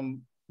aside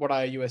from what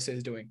IUSA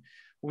is doing.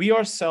 We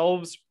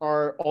ourselves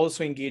are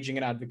also engaging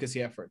in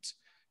advocacy efforts.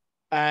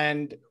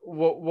 And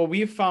what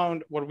we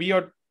found, what we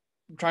are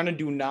trying to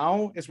do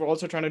now is we're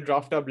also trying to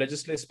draft up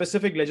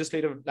specific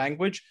legislative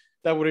language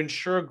that would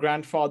ensure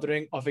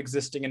grandfathering of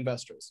existing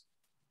investors,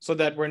 so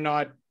that we're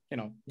not,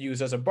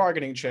 used as a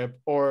bargaining chip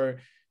or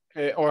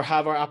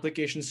have our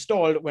application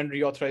stalled when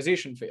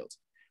reauthorization fails.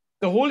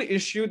 The whole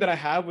issue that I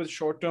have with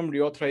short-term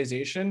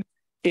reauthorization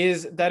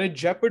is that it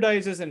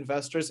jeopardizes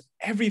investors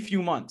every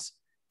few months,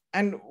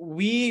 and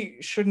we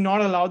should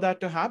not allow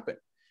that to happen.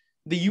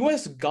 The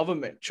US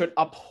government should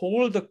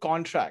uphold the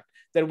contract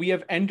that we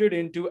have entered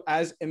into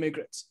as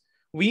immigrants.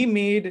 We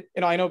made,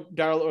 I know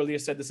Daryl earlier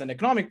said this is an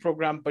economic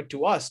program, but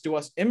to us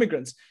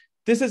immigrants,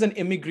 this is an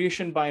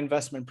immigration by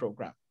investment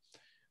program.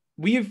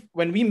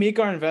 When we make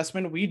our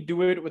investment, we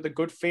do it with the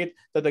good faith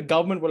that the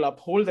government will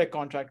uphold their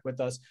contract with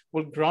us,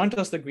 will grant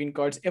us the green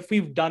cards if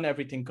we've done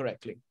everything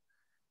correctly.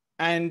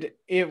 And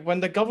when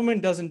the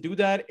government doesn't do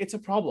that, it's a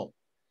problem.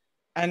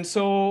 And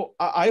so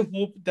I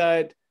hope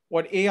that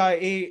what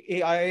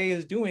AIA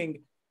is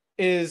doing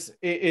is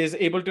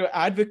able to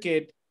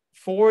advocate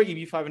for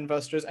EB-5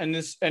 investors and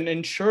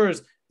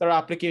ensures that our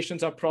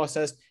applications are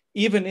processed,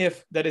 even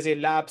if there is a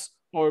lapse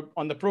or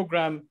on the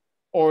program,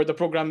 or the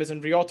program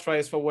isn't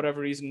reauthorized for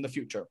whatever reason in the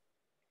future.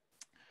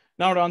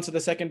 Now to answer the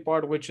second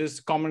part, which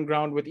is Common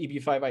Ground with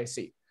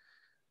EB-5IC.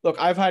 Look,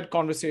 I've had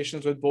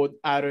conversations with both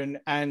Aaron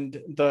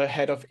and the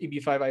head of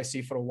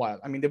EB-5IC for a while.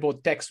 I mean, they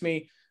both text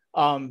me.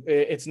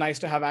 It's nice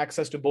to have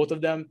access to both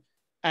of them.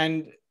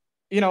 And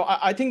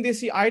I think they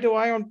see eye to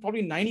eye on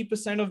probably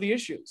 90% of the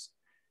issues.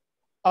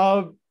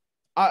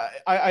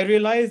 I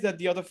realize that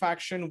the other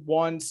faction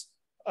wants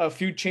a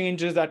few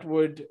changes that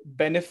would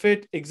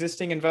benefit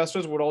existing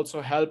investors, would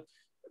also help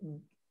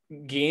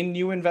gain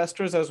new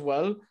investors as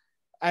well.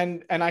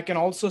 And I can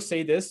also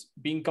say this,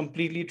 being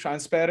completely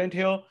transparent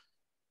here,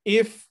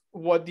 if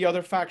what the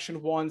other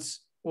faction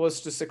wants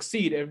was to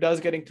succeed, if it does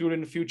get included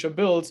in future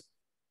bills,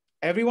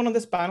 everyone on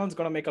this panel is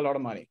going to make a lot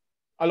of money,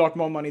 a lot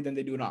more money than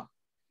they do now.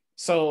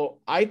 So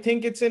I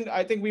think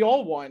we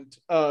all want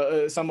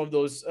some of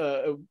those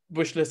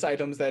wish list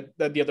items that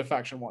the other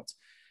faction wants.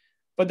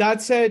 But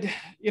that said,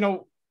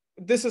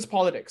 this is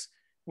politics.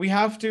 We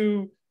have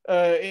to,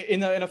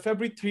 in a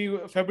February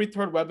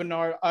 3rd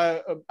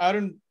webinar,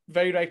 Aaron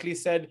very rightly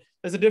said,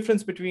 there's a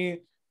difference between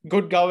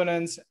good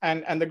governance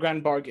and the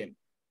grand bargain.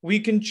 We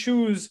can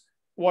choose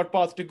what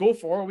path to go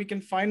for, or we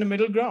can find a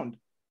middle ground.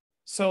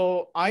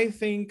 So I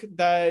think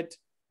that,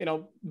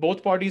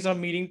 both parties are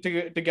meeting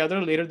together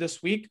later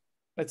this week.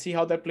 Let's see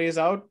how that plays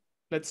out.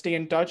 Let's stay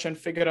in touch and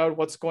figure out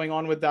what's going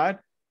on with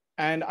that.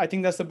 And I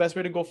think that's the best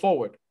way to go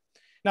forward.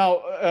 Now,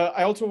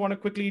 I also want to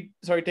quickly,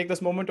 take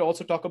this moment to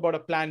also talk about a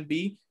plan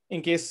B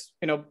in case,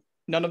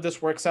 none of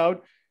this works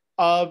out.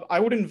 I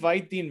would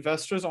invite the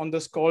investors on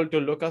this call to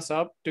look us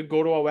up, to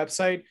go to our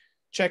website,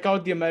 check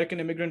out the American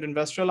Immigrant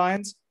Investor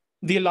Alliance.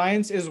 The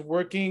Alliance is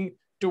working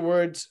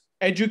towards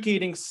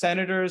educating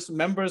senators,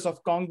 members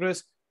of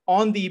Congress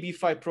on the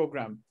EB-5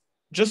 program.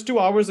 Just 2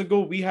 hours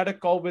ago, we had a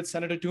call with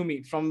Senator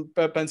Toomey from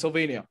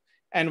Pennsylvania,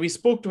 and we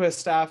spoke to his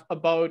staff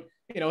about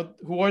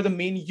who are the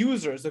main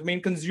users, the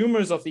main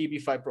consumers of the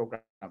EB-5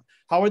 program.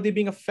 How are they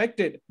being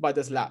affected by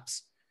this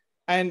lapse?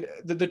 And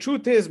the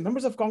truth is,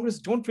 members of Congress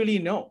don't really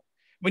know.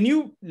 When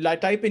you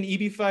type in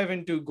EB-5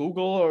 into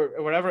Google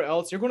or wherever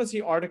else, you're going to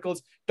see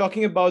articles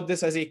talking about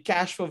this as a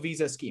cash for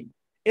visa scheme.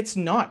 It's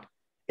not.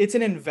 It's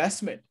an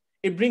investment.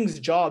 It brings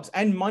jobs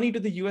and money to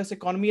the US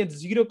economy at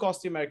zero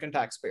cost to the American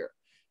taxpayer.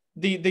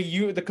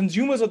 The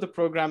consumers of the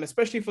program,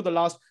 especially for the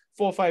last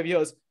 4 or 5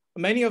 years,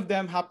 many of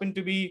them happen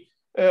to be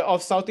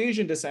of South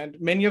Asian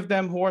descent. Many of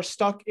them who are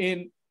stuck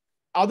in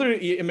other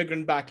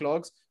immigrant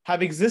backlogs,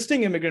 have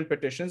existing immigrant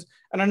petitions,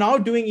 and are now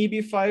doing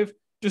EB-5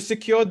 to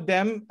secure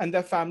them and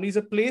their families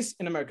a place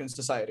in American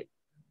society.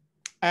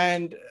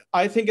 And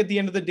I think at the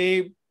end of the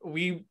day,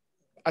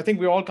 I think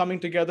we're all coming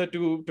together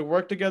to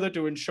work together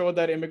to ensure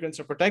that immigrants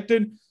are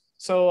protected.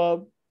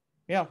 So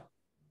yeah,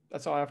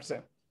 that's all I have to say.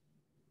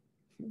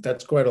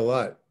 That's quite a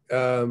lot.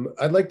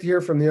 I'd like to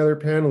hear from the other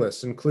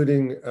panelists,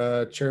 including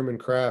Chairman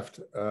Kraft,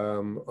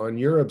 on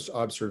your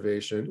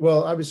observation.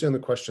 Well, obviously on the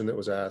question that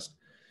was asked,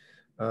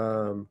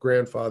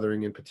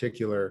 grandfathering in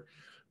particular,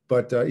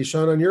 But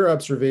Ishan, on your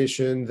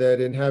observation that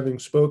in having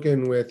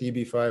spoken with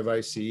EB-5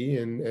 IC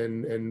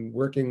and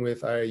working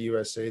with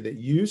IIUSA, that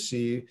you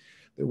see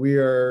that we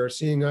are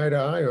seeing eye to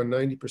eye on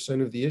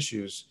 90% of the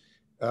issues.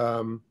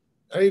 I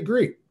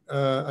agree.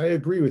 I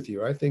agree with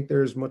you. I think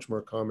there's much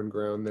more common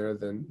ground there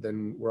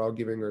than we're all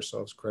giving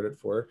ourselves credit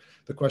for.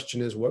 The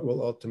question is what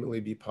will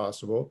ultimately be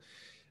possible.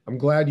 I'm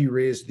glad you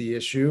raised the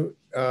issue.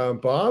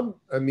 Bob,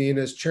 I mean,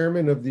 as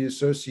chairman of the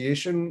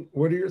association,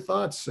 what are your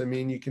thoughts? I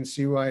mean, you can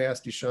see why I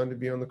asked Ishan to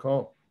be on the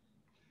call.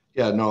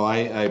 Yeah, no, I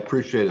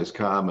appreciate his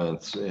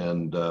comments.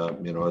 And,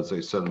 you know, as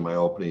I said in my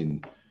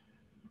opening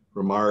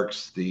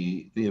remarks,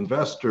 the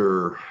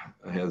investor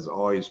has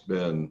always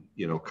been,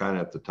 you know, kind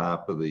of at the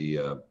top of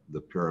the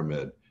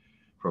pyramid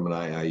from an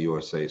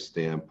IIUSA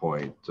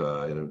standpoint.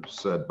 And it was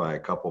said by a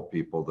couple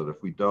people that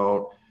if we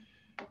don't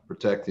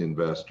protect the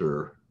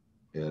investor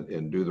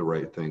and do the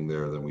right thing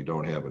there, then we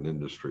don't have an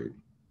industry.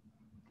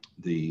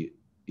 The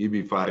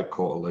EB-5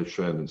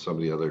 coalition and some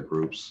of the other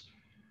groups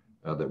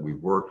that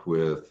we've worked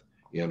with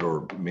and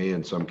or may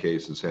in some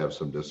cases have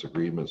some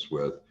disagreements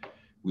with,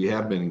 we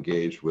have been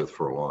engaged with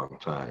for a long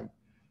time.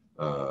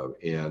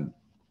 And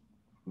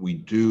we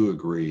do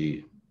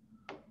agree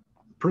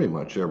pretty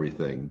much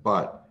everything,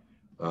 but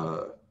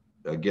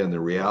again, the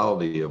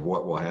reality of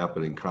what will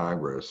happen in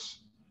Congress,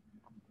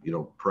 you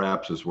know,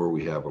 perhaps is where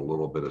we have a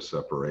little bit of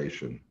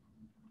separation.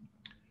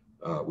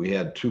 We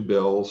had two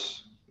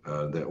bills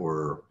that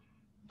were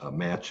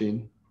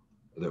matching,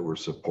 that were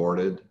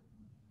supported,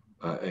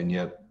 and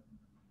yet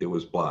it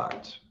was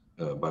blocked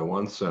by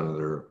one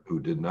senator who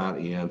did not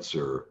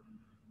answer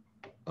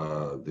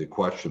the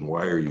question,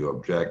 why are you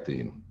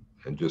objecting?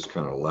 And just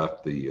kind of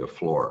left the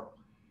floor.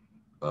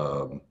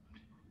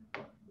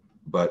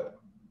 But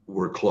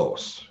we're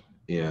close.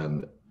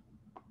 And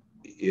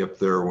if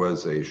there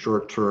was a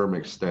short-term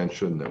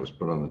extension that was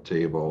put on the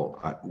table,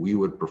 we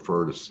would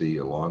prefer to see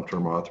a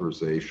long-term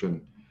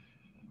authorization.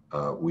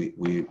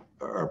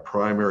 Our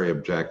primary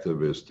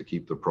objective is to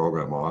keep the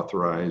program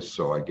authorized.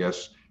 So I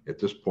guess at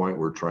this point,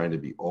 we're trying to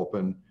be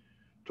open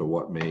to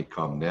what may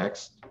come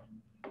next.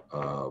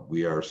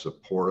 We are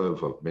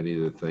supportive of many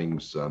of the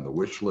things on the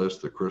wish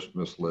list, the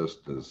Christmas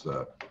list, as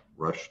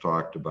Rush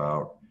talked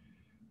about,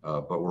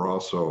 but we're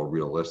also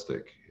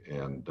realistic.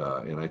 And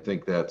I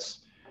think that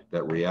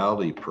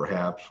reality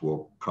perhaps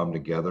will come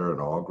together in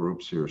all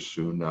groups here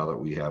soon now that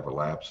we have a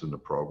lapse in the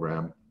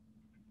program.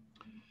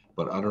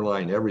 But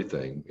underlying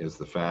everything is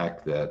the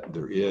fact that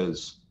there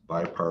is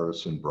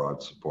bipartisan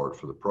broad support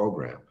for the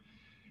program.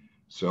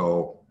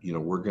 So, you know,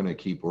 we're going to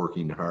keep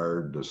working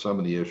hard. Some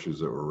of the issues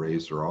that were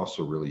raised are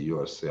also really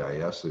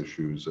USCIS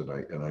issues. And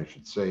I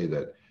should say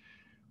that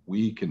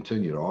we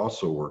continue to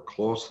also work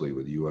closely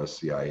with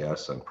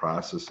USCIS on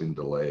processing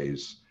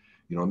delays,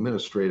 you know,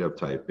 administrative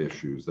type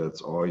issues.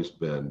 That's always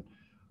been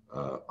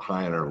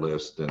high on our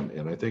list.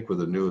 And I think with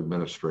the new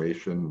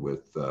administration,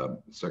 with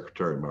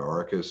Secretary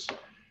Mayorkas,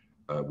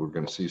 we're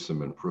going to see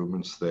some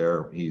improvements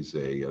there. He's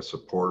a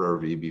supporter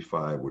of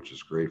EB-5, which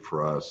is great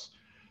for us.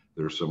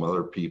 There's some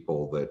other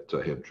people that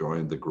have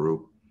joined the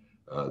group,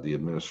 the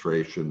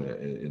administration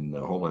in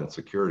Homeland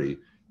Security,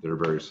 that are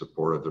very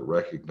supportive, that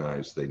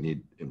recognize they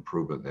need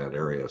improvement in that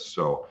area.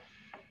 So,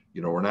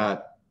 you know, we're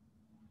not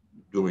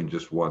doing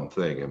just one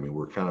thing. I mean,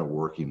 we're kind of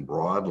working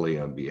broadly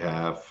on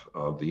behalf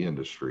of the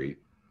industry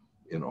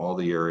in all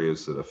the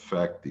areas that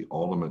affect the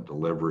ultimate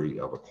delivery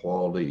of a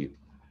quality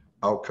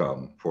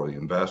outcome for the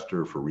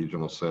investor, for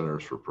regional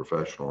centers, for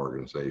professional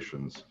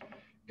organizations.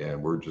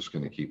 And we're just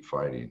going to keep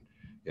fighting.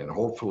 And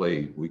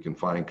hopefully we can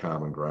find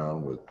common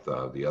ground with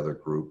the other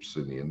groups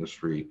in the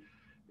industry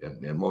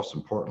and most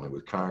importantly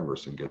with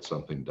Congress and get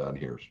something done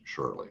here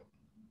shortly.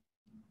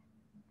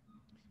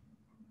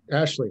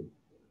 Ashley,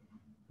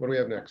 what do we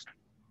have next?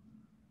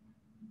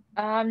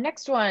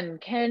 Next one,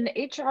 can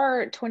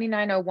HR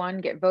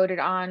 2901 get voted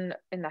on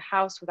in the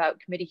House without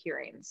committee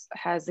hearings?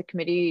 Has the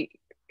committee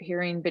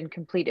hearing been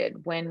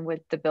completed? When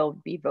would the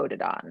bill be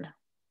voted on?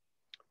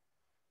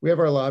 We have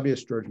our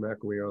lobbyist, George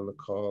McAwee, on the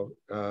call.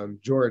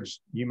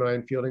 George, you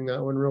mind fielding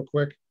that one real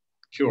quick?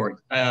 Sure.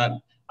 I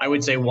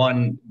would say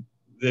one,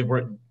 that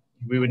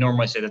we would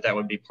normally say that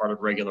would be part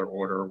of regular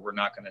order. We're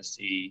not going to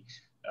see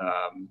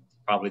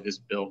probably this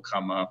bill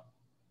come up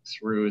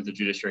through the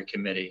Judiciary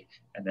Committee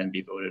and then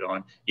be voted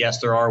on. Yes,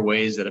 there are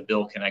ways that a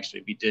bill can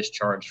actually be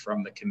discharged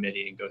from the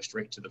committee and go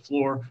straight to the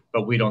floor,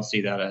 but we don't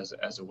see that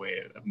as a way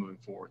of moving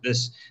forward.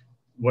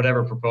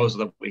 Whatever proposal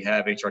that we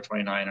have, HR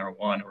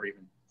 2901 or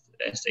even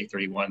SA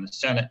 31 in the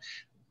Senate,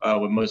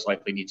 would most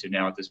likely need to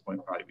now at this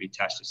point probably be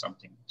attached to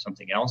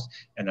something else,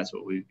 and that's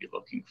what we'd be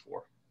looking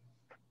for.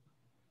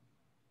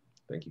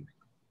 Thank you.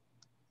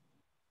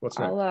 What's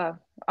next?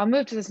 I'll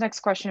move to this next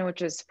question,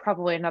 which is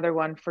probably another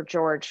one for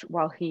George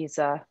while he's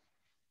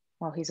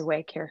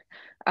awake here.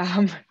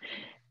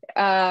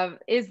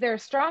 Is there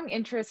strong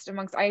interest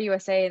amongst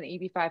IUSA and the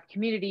EB-5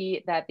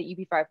 community that the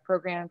EB-5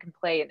 program can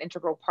play an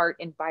integral part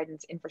in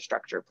Biden's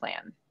infrastructure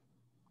plan?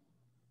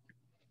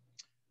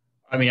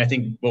 I mean, I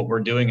think what we're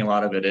doing, a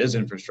lot of it is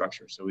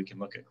infrastructure, so we can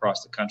look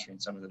across the country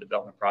and some of the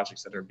development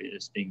projects that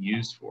it's being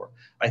used for.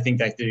 I think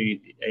that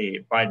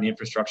a Biden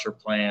infrastructure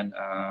plan,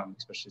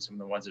 especially some of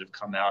the ones that have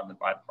come out in the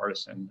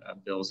bipartisan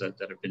bills that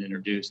have been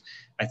introduced,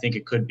 I think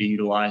it could be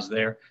utilized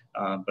there.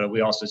 But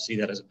we also see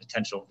that as a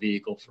potential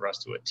vehicle for us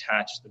to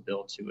attach the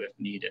bill to if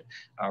needed.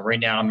 Right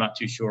now, I'm not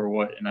too sure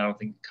and I don't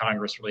think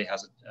Congress really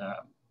has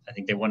I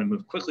think they want to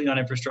move quickly on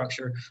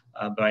infrastructure,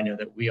 but I know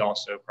that we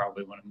also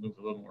probably want to move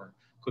a little more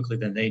quickly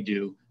than they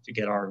do to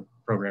get our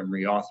program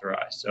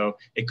reauthorized. So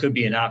it could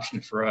be an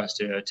option for us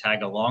to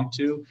tag along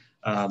to,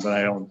 but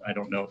I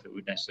don't know if it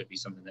would necessarily be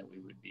something that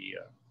would be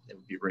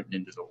written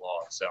into the law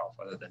itself,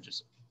 other than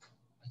just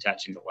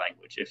attaching the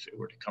language if it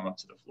were to come up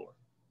to the floor.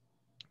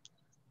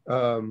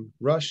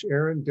 Rush,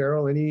 Aaron,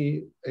 Daryl,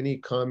 any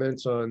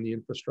comments on the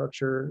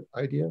infrastructure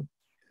idea?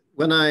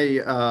 When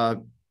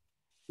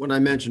I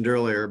mentioned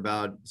earlier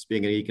about this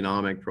being an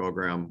economic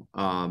program,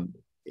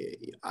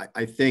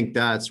 I think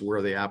that's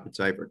where the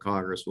appetite for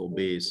Congress will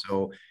be.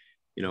 So,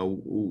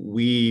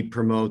 we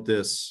promote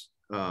this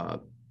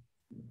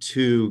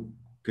to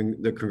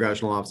the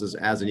congressional offices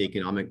as an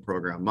economic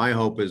program. My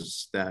hope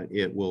is that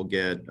it will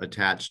get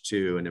attached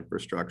to an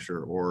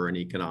infrastructure or an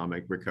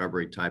economic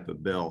recovery type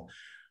of bill.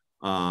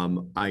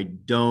 I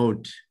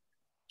don't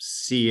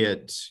see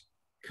it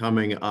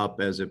coming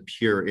up as a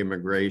pure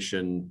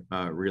immigration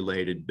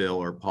related bill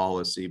or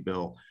policy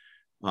bill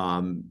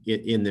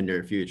in the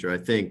near future. I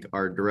think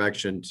our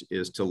direction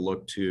is to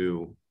look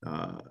to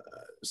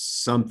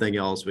something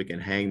else we can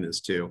hang this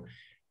to.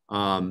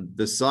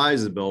 The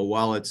size of the bill,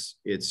 while it's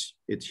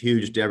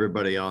huge to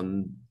everybody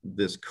on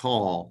this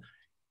call,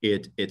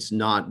 it's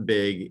not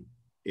big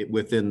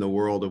within the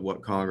world of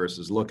what Congress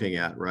is looking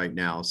at right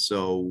now.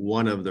 So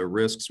one of the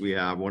risks we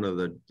have, one of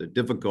the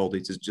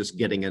difficulties, is just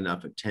getting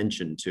enough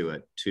attention to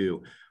it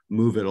to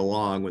move it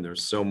along when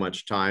there's so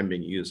much time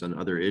being used on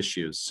other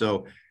issues.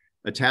 So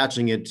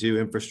attaching it to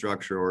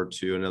infrastructure or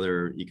to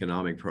another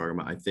economic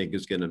program, I think,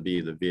 is going to be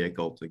the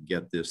vehicle to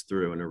get this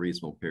through in a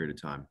reasonable period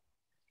of time.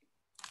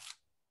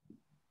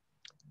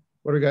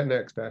 What do we got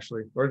next,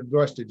 Ashley? Or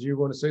Rush, did you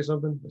want to say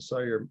something? I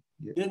saw your...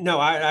 No,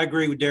 I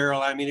agree with Daryl.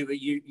 I mean,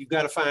 you've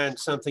got to find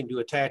something to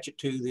attach it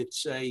to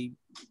that's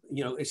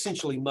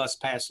essentially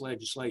must pass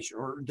legislation,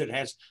 or that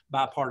has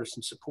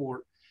bipartisan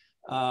support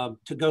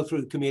to go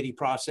through the committee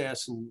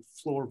process and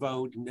floor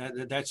vote.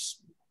 And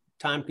that's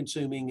time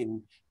consuming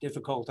and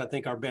difficult. I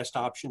think our best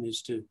option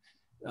is to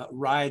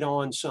ride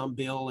on some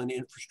bill, and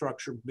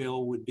infrastructure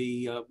bill would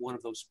be one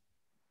of those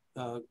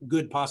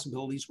good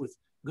possibilities with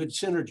good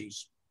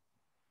synergies.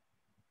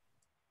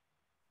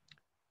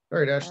 All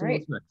right, Ashley,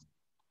 what's next?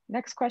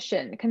 Next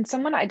question. Can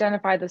someone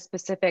identify the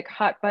specific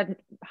hot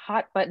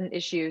button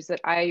issues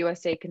that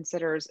IUSA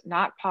considers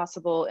not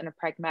possible in a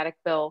pragmatic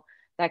bill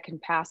that can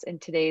pass in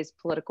today's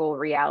political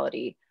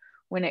reality?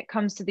 When it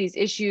comes to these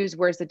issues,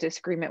 where's the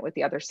disagreement with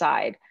the other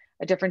side?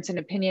 A difference in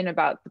opinion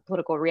about the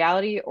political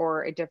reality,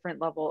 or a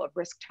different level of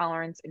risk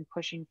tolerance in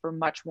pushing for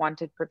much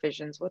wanted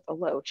provisions with a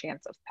low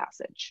chance of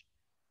passage?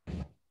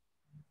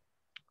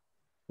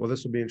 Well,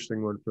 this will be an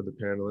interesting one for the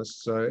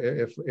panelists.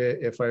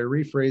 If I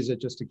rephrase it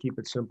just to keep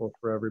it simple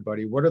for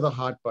everybody, what are the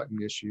hot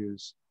button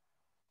issues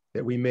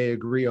that we may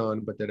agree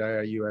on, but that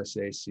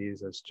IUSA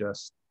sees as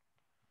just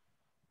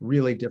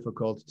really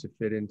difficult to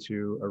fit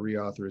into a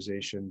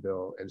reauthorization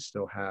bill and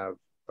still have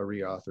a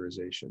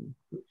reauthorization?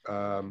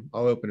 I'll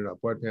open it up.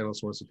 What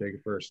panelist wants to take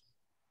it first?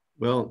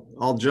 Well,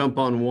 I'll jump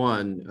on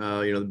one.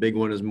 The big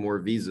one is more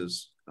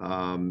visas.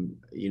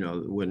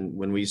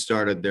 When we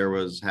started, there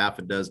was half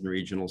a dozen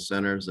regional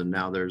centers, and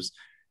now there's,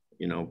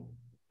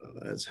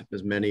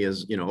 as many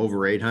as,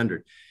 over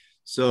 800.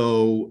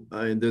 So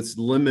this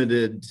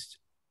limited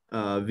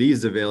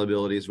visa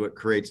availability is what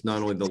creates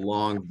not only the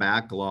long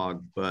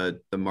backlog, but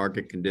the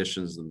market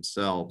conditions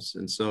themselves.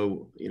 And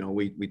so,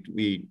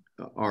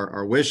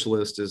 our wish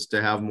list is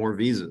to have more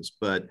visas,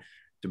 but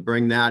to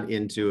bring that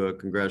into a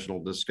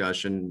congressional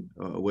discussion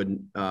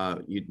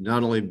you'd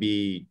not only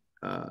be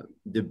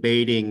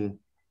debating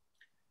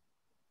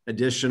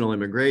additional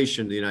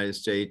immigration to the United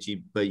States,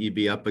 but you'd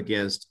be up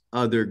against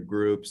other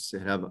groups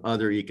that have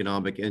other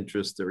economic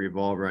interests that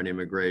revolve around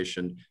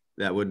immigration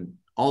that would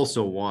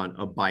also want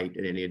a bite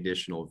at any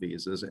additional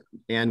visas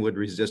and would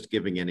resist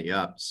giving any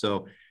up.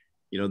 So,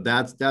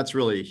 that's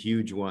really a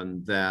huge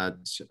one that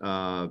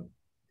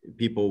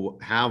people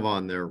have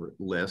on their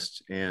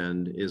list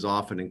and is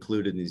often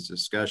included in these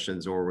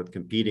discussions or with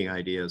competing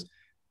ideas,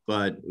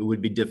 but it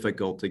would be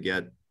difficult to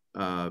get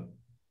a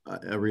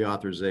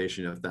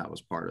reauthorization if that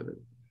was part of it.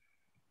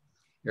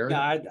 Aaron?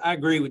 Yeah, I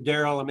agree with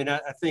Daryl. I mean, I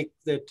think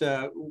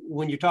that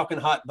when you're talking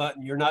hot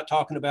button, you're not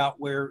talking about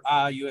where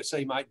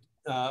IUSA might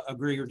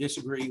agree or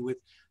disagree with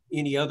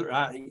any other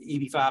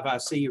EB-5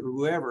 IC or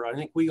whoever. I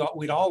think we'd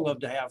all love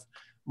to have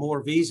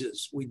more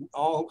visas. We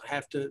all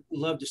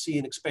love to see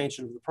an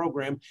expansion of the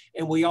program,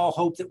 and we all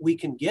hope that we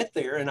can get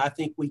there. And I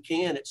think we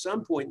can at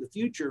some point in the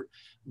future,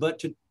 but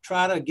to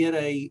try to get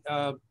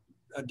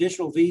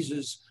additional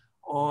visas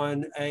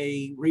on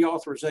a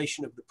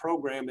reauthorization of the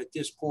program at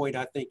this point,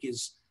 I think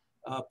is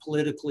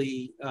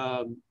politically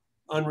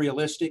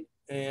unrealistic.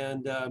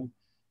 And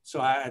so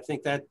I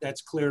think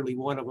that's clearly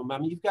one of them. I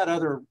mean, you've got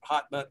other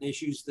hot button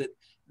issues that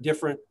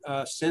different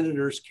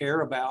senators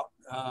care about,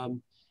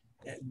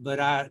 but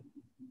I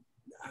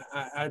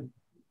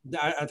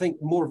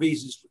think more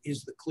visas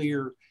is the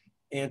clear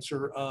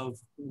answer of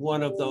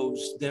one of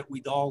those that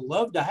we'd all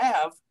love to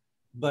have,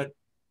 but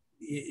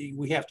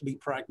we have to be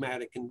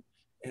pragmatic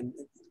and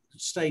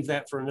save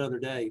that for another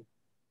day.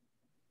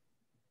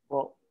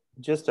 Well,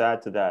 just to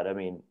add to that, I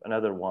mean,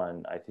 another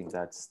one I think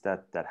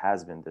that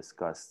has been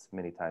discussed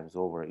many times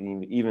over,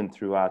 even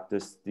throughout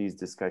these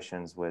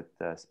discussions with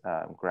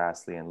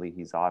Grassley and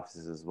Leahy's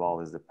offices, as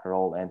well as the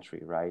parole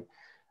entry, right?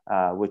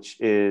 Which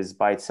is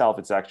by itself,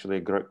 it's actually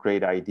a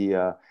great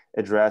idea,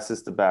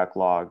 addresses the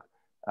backlog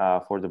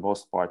for the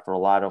most part for a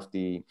lot of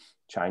the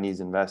Chinese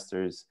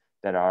investors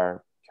that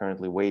are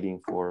currently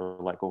waiting for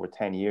like over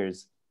 10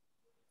 years,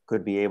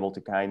 could be able to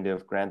kind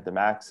of grant them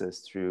access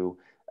through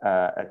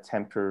a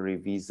temporary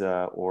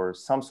visa or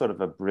some sort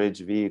of a bridge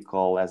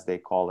vehicle, as they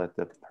call it,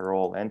 the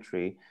parole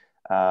entry,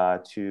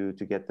 to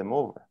get them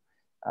over.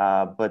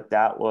 But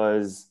that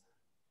was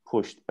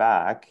pushed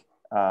back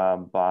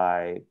during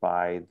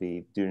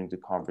the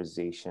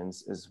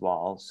conversations as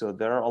well. So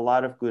there are a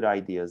lot of good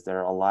ideas. There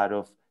are a lot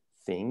of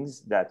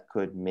things that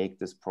could make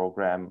this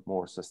program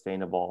more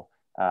sustainable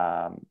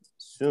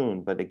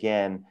soon. But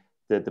again,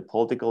 the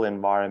political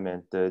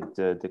environment,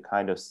 the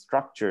kind of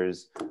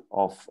structures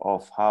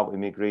of how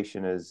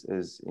immigration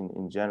is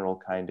in general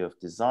kind of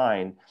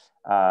designed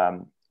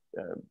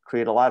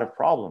create a lot of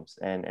problems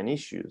and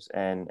issues.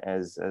 And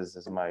as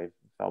my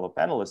fellow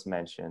panelists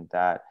mentioned,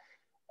 that,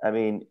 I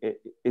mean,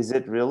 is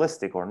it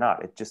realistic or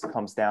not? It just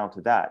comes down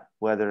to that,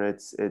 whether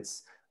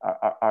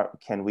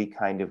can we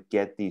kind of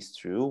get these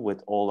through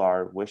with all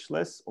our wish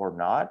lists or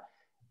not?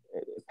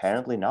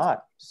 Apparently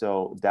not.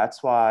 So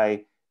that's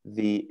why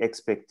the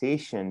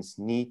expectations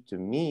need to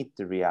meet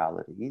the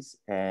realities,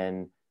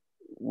 and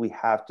we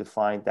have to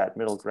find that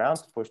middle ground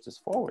to push this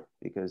forward.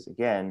 Because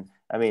again,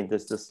 I mean,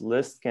 this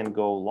list can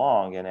go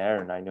long, and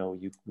Aaron, I know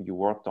you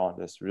worked on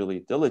this really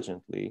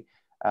diligently,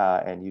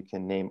 and you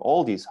can name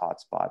all these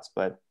hotspots,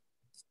 but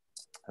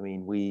I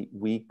mean,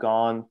 we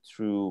gone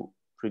through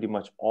pretty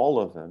much all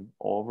of them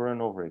over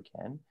and over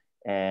again.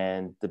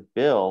 And the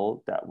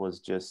bill that was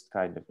just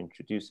kind of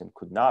introduced and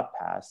could not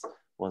pass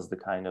was the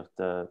kind of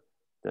the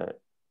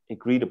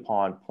agreed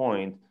upon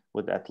point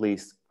with at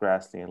least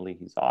Grassley and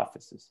Leahy's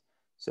offices.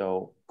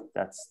 So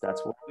that's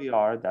what we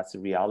are. That's the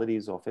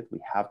realities of it. We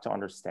have to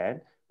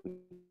understand. We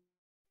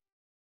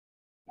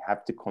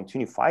have to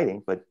continue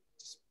fighting, but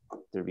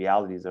the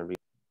realities are real.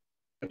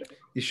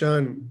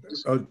 Ishan,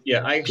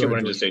 yeah, I actually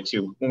wanted to say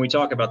too, when we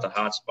talk about the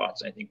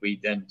hotspots, I think we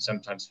then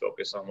sometimes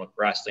focus on what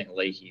Grassley and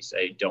Leahy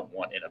say don't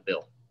want in a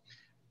bill.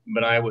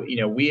 But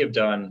we have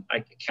done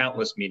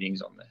countless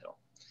meetings on the Hill.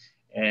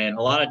 And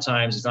a lot of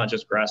times it's not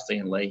just Grassley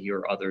and Leahy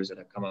or others that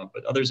have come up,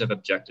 but others have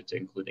objected to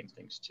including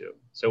things too.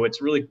 So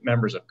it's really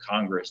members of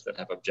Congress that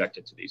have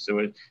objected to these.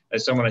 So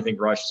as someone I think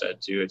Rush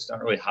said too, it's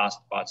not really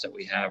hotspots that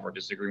we have or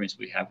disagreements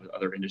we have with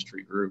other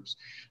industry groups.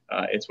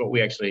 It's what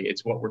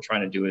we're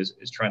trying to do is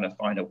trying to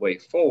find a way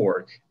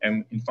forward.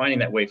 And in finding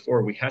that way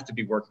forward, we have to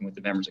be working with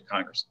the members of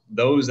Congress,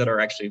 those that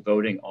are actually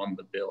voting on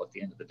the bill at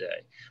the end of the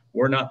day.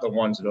 We're not the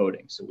ones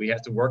voting. So we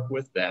have to work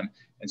with them.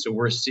 And so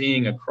we're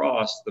seeing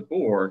across the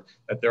board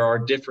that there are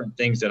different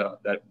things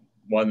that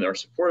one that are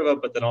supportive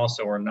of, but then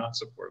also are not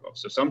supportive of.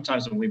 So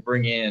sometimes when we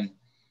bring in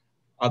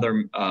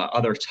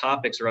other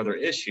topics or other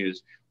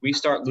issues, we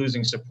start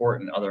losing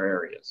support in other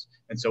areas.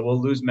 And so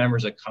we'll lose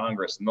members of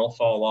Congress and they'll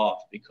fall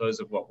off because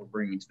of what we're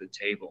bringing to the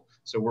table.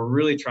 So we're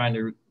really trying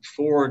to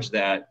forge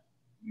that,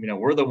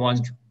 we're the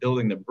ones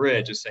building the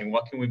bridge, is saying,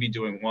 what can we be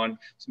doing, one,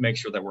 to make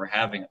sure that we're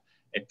having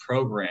a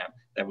program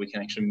that we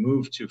can actually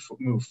move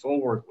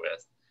forward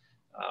with.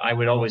 I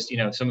would always,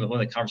 one of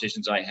the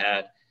conversations I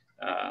had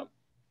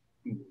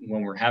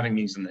when we're having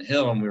these in the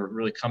Hill, and we were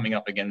really coming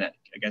up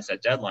against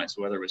that deadline.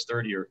 So whether it was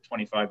 30 or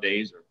 25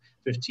 days or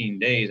 15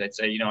 days, I'd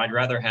say, I'd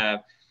rather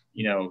have,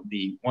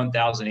 the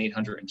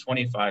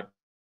 1,825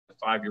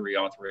 5-year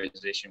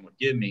reauthorization would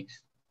give me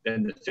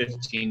than the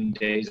 15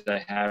 days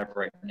I have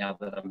right now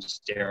that I'm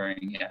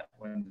staring at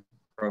when the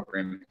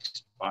program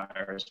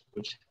expires,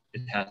 which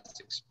it has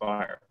to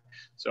expire.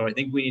 So I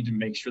think we need to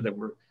make sure that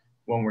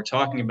when we're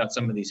talking about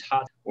some of these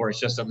or it's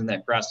just something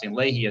that Grassley and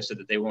Leahy have said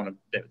that they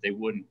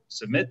wouldn't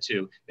submit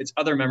to, it's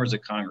other members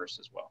of Congress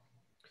as well.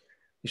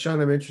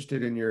 Ishan, I'm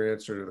interested in your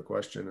answer to the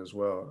question as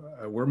well.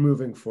 We're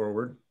moving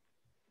forward.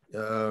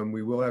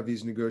 We will have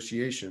these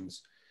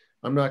negotiations.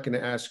 I'm not going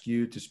to ask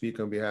you to speak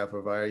on behalf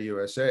of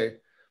IUSA,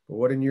 but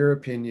what, in your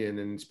opinion,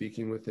 and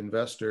speaking with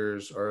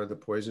investors, are the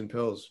poison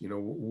pills?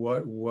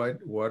 What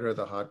are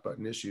the hot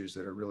button issues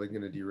that are really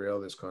going to derail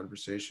this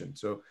conversation?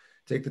 So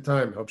take the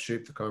time, help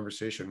shape the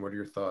conversation. What are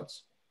your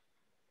thoughts?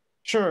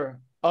 Sure.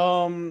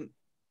 Well,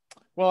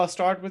 I'll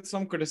start with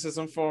some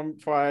criticism for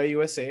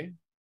IUSA,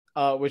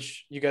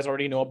 which you guys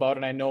already know about,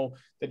 and I know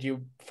that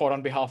you fought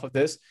on behalf of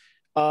this.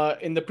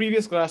 In the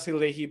previous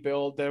Grassley-Leahy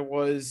bill, there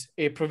was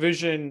a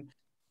provision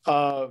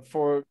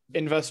for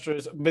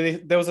investors,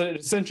 but there was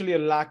essentially a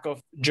lack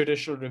of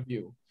judicial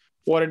review.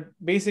 What it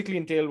basically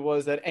entailed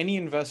was that any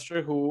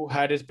investor who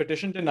had his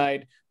petition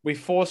denied be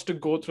forced to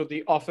go through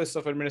the Office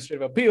of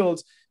Administrative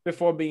Appeals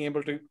before being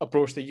able to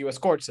approach the US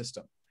court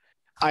system.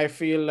 I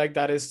feel like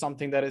that is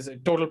something that is a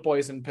total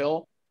poison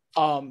pill.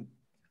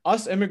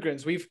 Us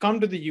immigrants, we've come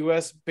to the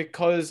US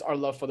because our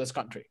love for this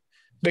country,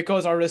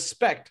 because our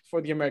respect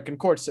for the American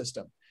court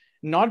system.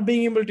 Not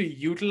being able to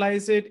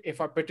utilize it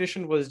if our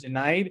petition was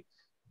denied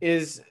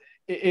is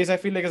I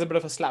feel like is a bit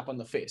of a slap on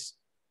the face.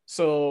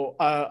 So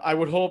I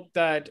would hope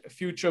that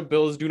future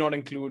bills do not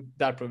include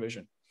that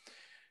provision.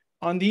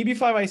 On the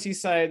EB-5 IC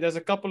side, there's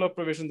a couple of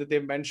provisions that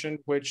they've mentioned,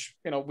 which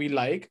we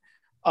like.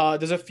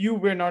 There's a few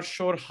we're not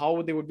sure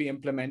how they would be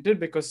implemented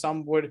because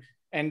some would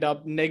end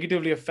up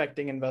negatively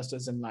affecting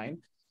investors in line.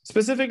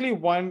 Specifically,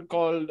 one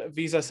called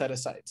visa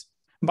set-asides.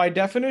 By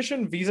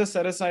definition, visa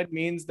set-aside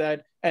means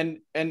that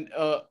an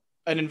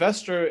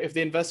investor, if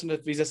they invest in a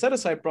visa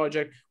set-aside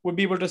project, would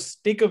be able to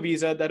take a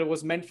visa that it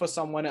was meant for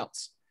someone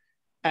else.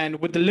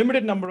 And with the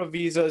limited number of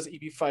visas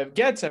EB-5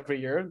 gets every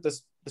year,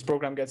 this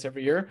program gets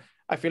every year,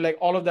 I feel like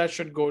all of that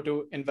should go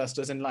to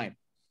investors in line.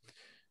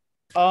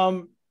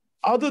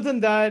 Other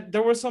than that,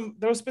 there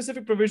were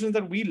specific provisions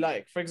that we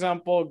like. For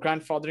example,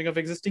 grandfathering of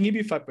existing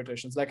EB-5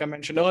 petitions, like I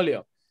mentioned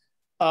earlier.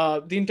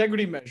 The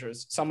integrity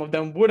measures, some of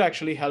them would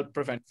actually help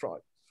prevent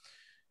fraud.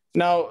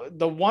 Now,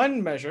 the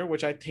one measure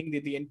which I think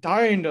the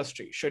entire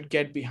industry should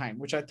get behind,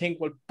 which I think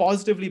will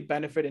positively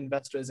benefit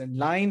investors in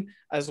line,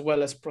 as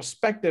well as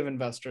prospective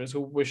investors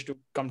who wish to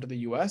come to the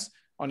US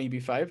on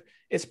EB-5,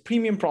 is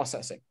premium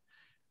processing.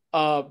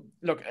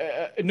 Look,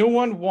 no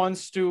one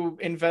wants to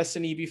invest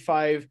in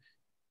EB-5,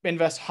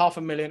 invest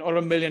 $500,000 or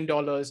 $1 million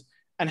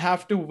and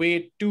have to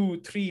wait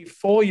 2, 3,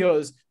 4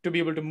 years to be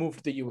able to move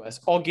to the US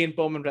or gain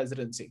permanent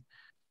residency.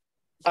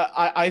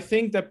 I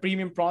think that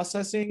premium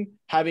processing,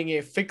 having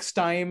a fixed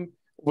time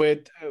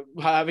with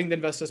having the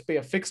investors pay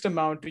a fixed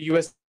amount to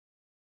US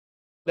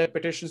their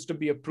petitions to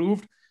be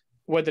approved,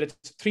 whether it's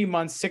 3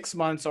 months, 6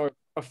 months, or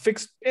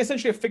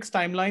essentially a fixed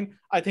timeline,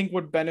 I think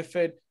would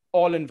benefit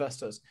all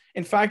investors.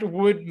 In fact,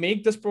 would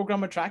make this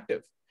program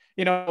attractive.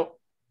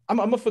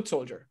 I'm a foot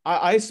soldier.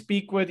 I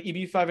speak with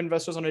EB-5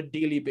 investors on a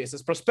daily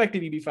basis,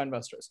 prospective EB-5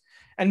 investors.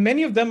 And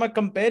many of them are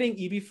comparing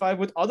EB-5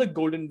 with other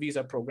golden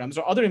visa programs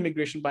or other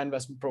immigration by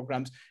investment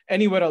programs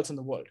anywhere else in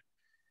the world.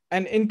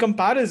 And in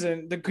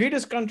comparison, the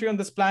greatest country on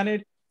this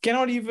planet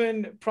cannot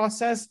even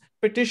process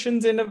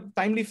petitions in a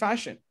timely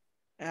fashion.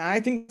 And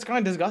I think it's kind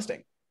of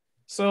disgusting.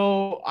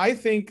 So I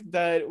think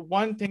that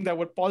one thing that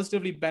would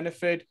positively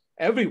benefit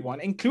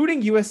everyone,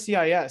 including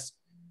USCIS,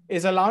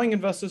 is allowing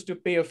investors to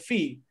pay a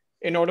fee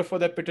in order for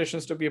their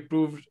petitions to be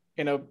approved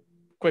in a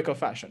quicker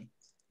fashion.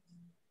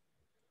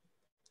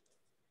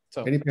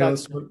 So any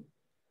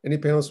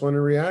panelists want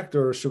to react,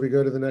 or should we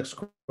go to the next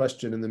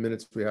question in the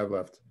minutes we have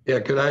left? Yeah,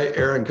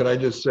 Aaron, could I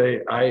just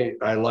say, I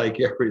like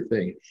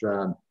everything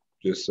Sean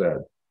just said.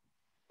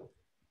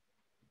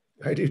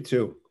 I do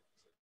too.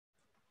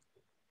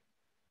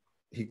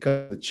 He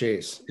cut the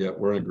chase. Yeah,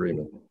 we're in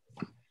agreement.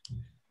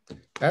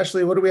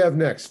 Ashley, what do we have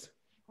next?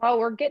 Well,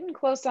 we're getting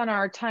close on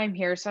our time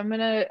here, so I'm going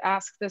to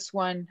ask this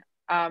one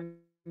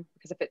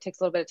because if it takes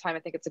a little bit of time, I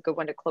think it's a good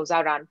one to close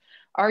out on.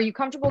 Are you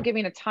comfortable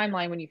giving a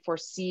timeline when you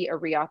foresee a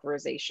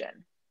reauthorization?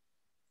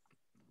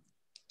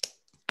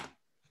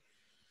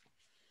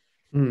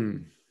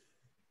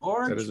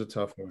 That is a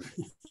tough one.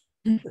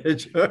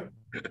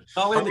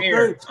 All in the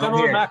group. Come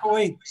on,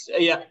 McElwee.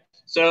 Yeah.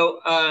 So,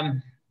 I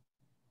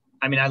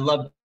mean, I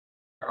love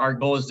our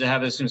goal is to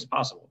have it as soon as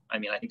possible. I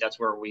mean, I think that's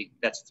what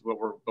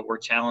we're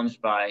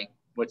challenged by.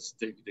 What's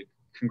the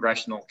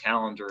congressional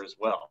calendar as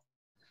well.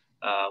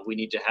 We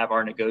need to have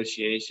our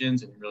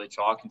negotiations and really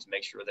talking to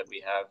make sure that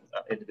we have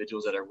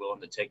individuals that are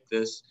willing to take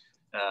this,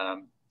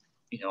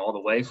 all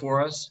the way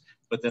for us.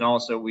 But then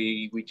also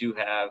we do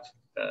have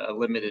a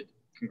limited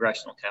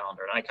congressional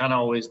calendar. And I kind of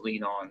always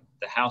lean on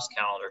the House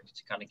calendar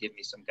to kind of give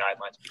me some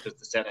guidelines because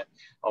the Senate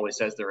always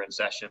says they're in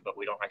session, but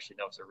we don't actually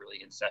know if they're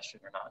really in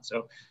session or not.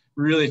 So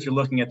really, if you're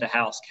looking at the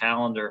House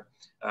calendar,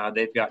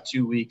 they've got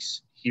 2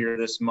 weeks here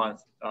this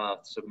month,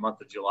 so the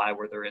month of July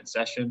where they're in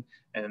session,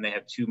 and then they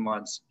have 2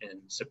 months in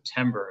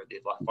September, the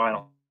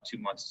final 2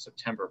 months of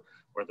September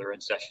where they're in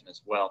session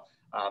as well.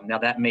 Now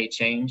that may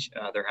change.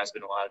 There has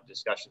been a lot of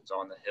discussions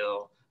on the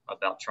Hill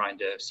about trying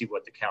to see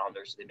what the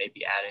calendars, they may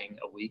be adding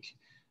a week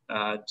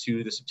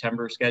to the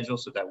September schedule,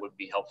 so that would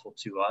be helpful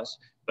to us.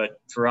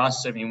 But for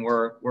us, I mean,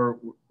 we're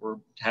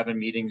having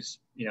meetings,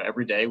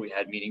 every day. We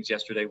had meetings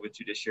yesterday with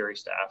judiciary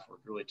staff. We're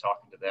really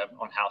talking to them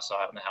on the House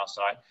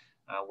side.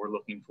 We're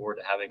looking forward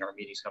to having our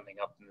meetings coming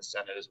up in the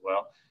Senate as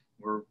well.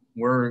 We're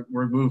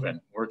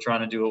moving. We're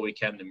trying to do what we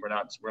can, and we're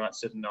not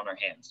sitting on our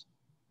hands.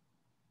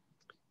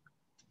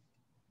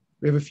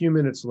 We have a few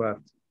minutes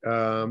left.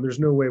 There's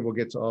no way we'll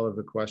get to all of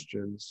the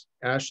questions.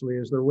 Ashley,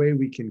 is there a way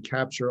we can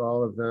capture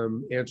all of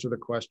them, answer the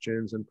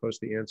questions, and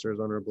post the answers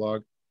on our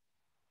blog?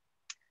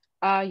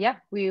 Yeah,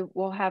 we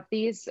will have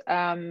these.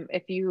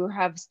 If you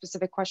have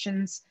specific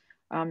questions,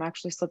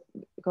 actually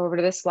go over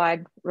to this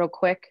slide real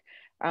quick.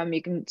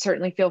 You can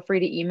certainly feel free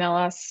to email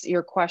us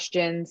your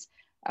questions.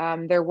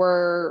 There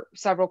were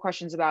several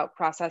questions about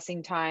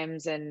processing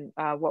times and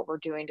what we're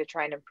doing to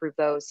try and improve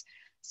those.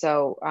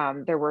 So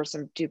there were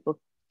some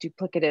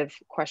duplicative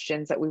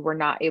questions that we were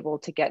not able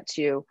to get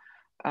to.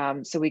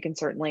 So we can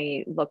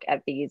certainly look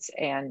at these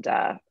and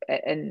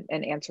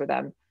answer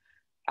them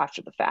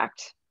after the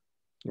fact.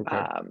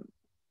 Okay.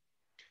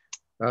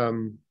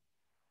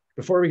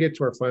 Before we get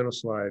to our final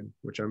slide,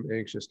 which I'm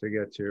anxious to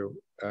get to,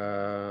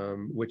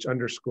 which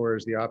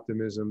underscores the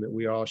optimism that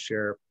we all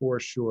share for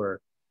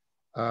sure,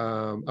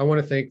 I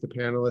want to thank the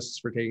panelists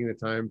for taking the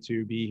time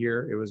to be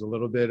here. It was a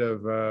little bit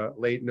of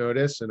late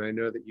notice, and I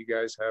know that you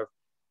guys have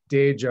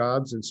day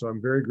jobs, and so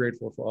I'm very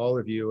grateful for all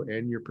of you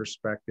and your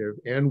perspective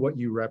and what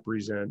you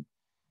represent.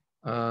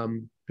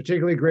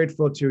 Particularly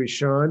grateful to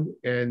Ishan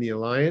and the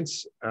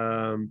Alliance.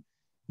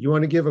 You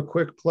want to give a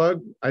quick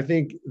plug? I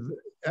think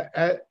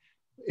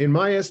in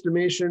my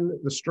estimation,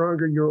 the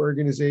stronger your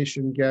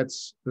organization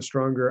gets, the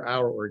stronger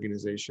our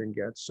organization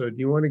gets. So do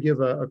you want to give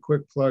a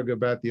quick plug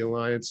about the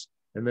Alliance,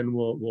 and then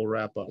we'll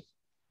wrap up?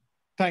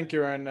 Thank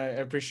you, Aaron. I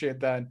appreciate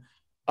that.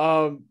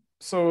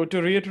 So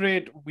to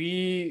reiterate,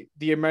 we,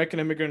 the American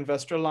Immigrant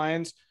Investor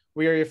Alliance,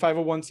 we are a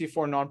 501c4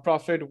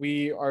 nonprofit.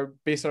 We are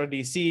based out of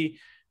DC,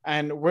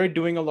 and we're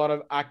doing a lot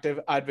of active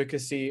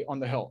advocacy on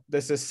the Hill.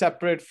 This is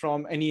separate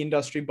from any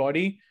industry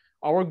body.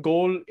 Our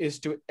goal is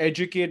to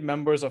educate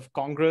members of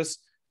Congress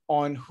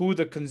on who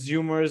the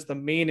consumers, the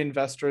main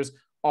investors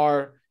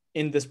are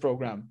in this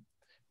program.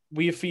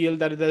 We feel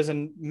that there's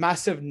a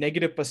massive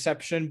negative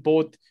perception,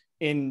 both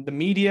in the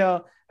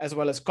media as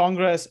well as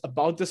Congress,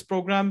 about this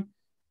program.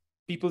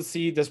 People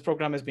see this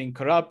program as being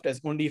corrupt,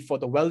 as only for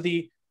the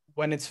wealthy,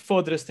 when it's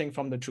furthest thing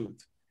from the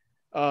truth.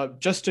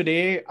 Just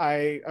today,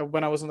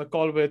 when I was on the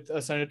call with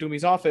Senator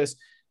Toomey's office,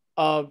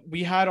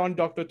 we had on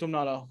Dr.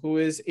 Tumnala, who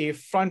is a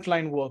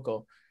frontline worker.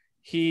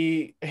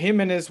 Him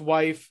and his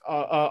wife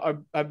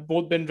have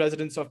both been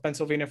residents of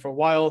Pennsylvania for a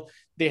while.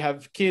 They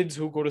have kids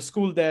who go to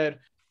school there.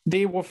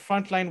 They were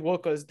frontline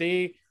workers.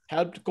 They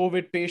helped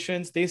COVID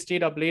patients. They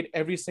stayed up late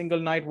every single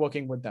night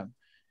working with them.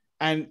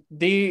 And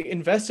they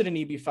invested in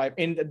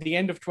EB-5 at the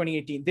end of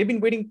 2018. They've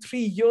been waiting 3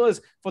 years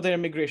for their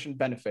immigration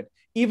benefit,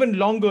 even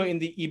longer in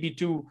the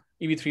EB-2,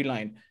 EB-3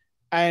 line.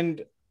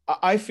 And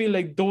I feel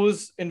like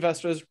those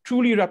investors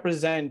truly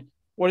represent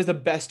what is the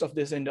best of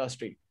this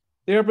industry.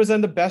 They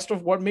represent the best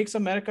of what makes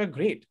America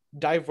great: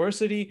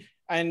 diversity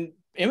and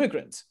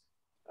immigrants.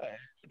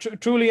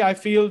 Truly, I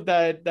feel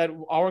that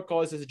our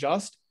cause is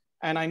just,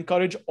 and I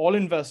encourage all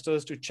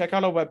investors to check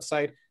out our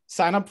website,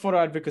 sign up for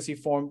our advocacy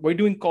form. We're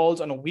doing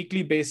calls on a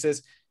weekly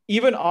basis.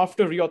 Even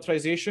after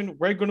reauthorization,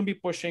 we're going to be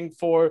pushing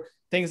for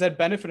things that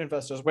benefit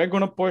investors. We're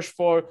going to push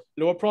for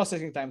lower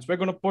processing times. We're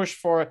going to push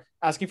for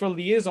asking for a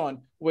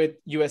liaison with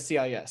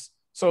USCIS,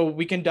 so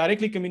we can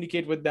directly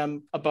communicate with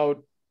them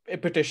about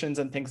petitions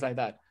and things like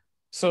that.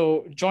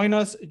 So join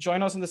us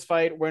in this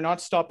fight. We're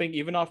not stopping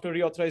even after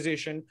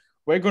reauthorization.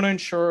 We're going to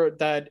ensure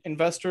that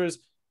investors,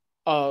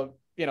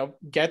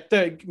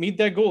 meet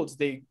their goals.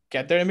 They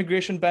get their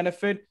immigration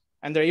benefit,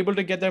 and they're able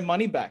to get their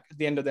money back at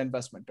the end of the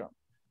investment term.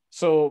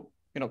 So,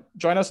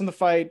 join us in the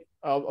fight.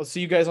 I'll see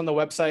you guys on the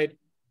website.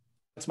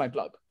 That's my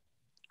plug.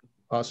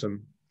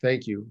 Awesome.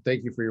 Thank you.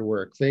 Thank you for your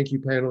work. Thank you,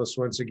 panelists,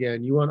 once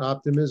again. You want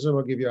optimism?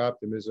 I'll give you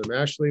optimism.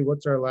 Ashley,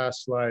 what's our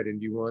last slide? And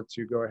do you want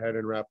to go ahead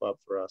and wrap up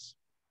for us?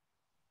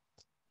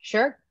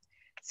 Sure.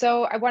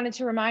 So I wanted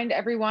to remind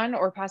everyone,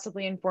 or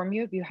possibly inform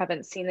you if you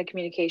haven't seen the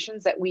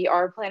communications, that we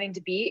are planning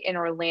to be in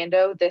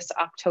Orlando this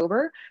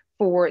October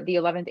for the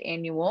 11th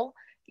annual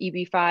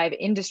EB-5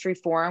 Industry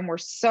Forum. We're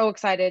so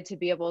excited to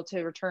be able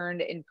to return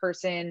to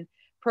in-person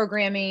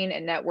programming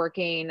and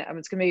networking.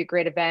 It's going to be a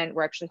great event.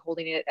 We're actually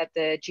holding it at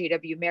the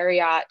JW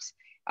Marriott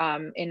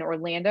in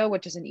Orlando,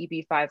 which is an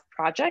EB-5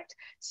 project.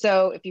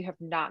 So if you have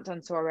not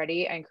done so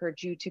already, I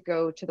encourage you to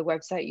go to the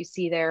website you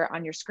see there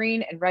on your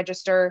screen and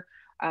register.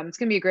 It's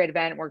going to be a great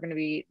event. We're going to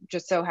be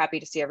just so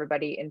happy to see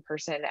everybody in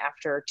person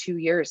after 2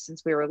 years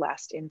since we were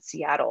last in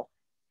Seattle.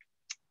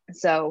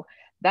 So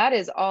that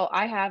is all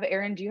I have.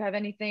 Aaron, do you have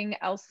anything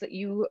else that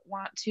you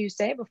want to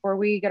say before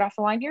we get off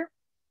the line here?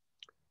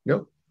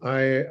 No,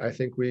 I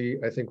think we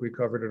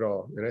covered it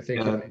all. And I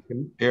think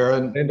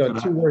Aaron, end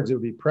on 2 words, it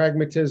would be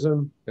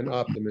pragmatism and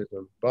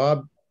optimism.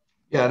 Bob?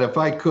 Yeah, and if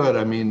I could,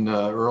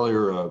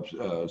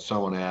 earlier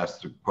someone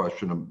asked a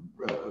question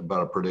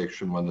about a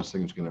prediction when this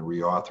thing's going to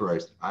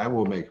reauthorize. I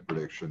will make a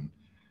prediction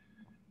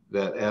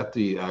that at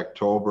the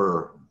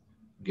October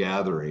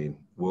gathering,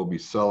 we'll be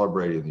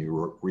celebrating the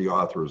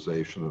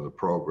reauthorization of the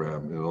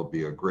program. It'll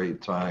be a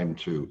great time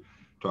to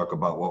talk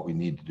about what we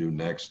need to do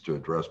next to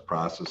address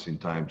processing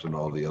times and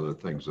all the other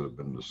things that have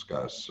been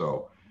discussed.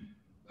 So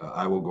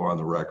I will go on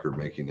the record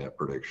making that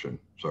prediction.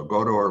 So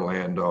go to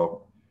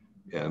Orlando,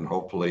 and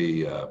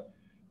hopefully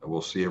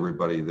we'll see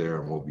everybody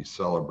there, and we'll be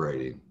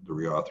celebrating the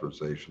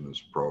reauthorization of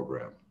this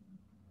program.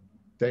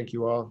 Thank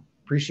you all.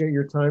 Appreciate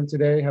your time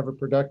today. Have a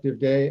productive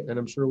day, and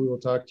I'm sure we will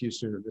talk to you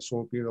soon. This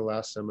won't be the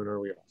last seminar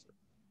we offer.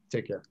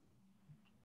 Take care.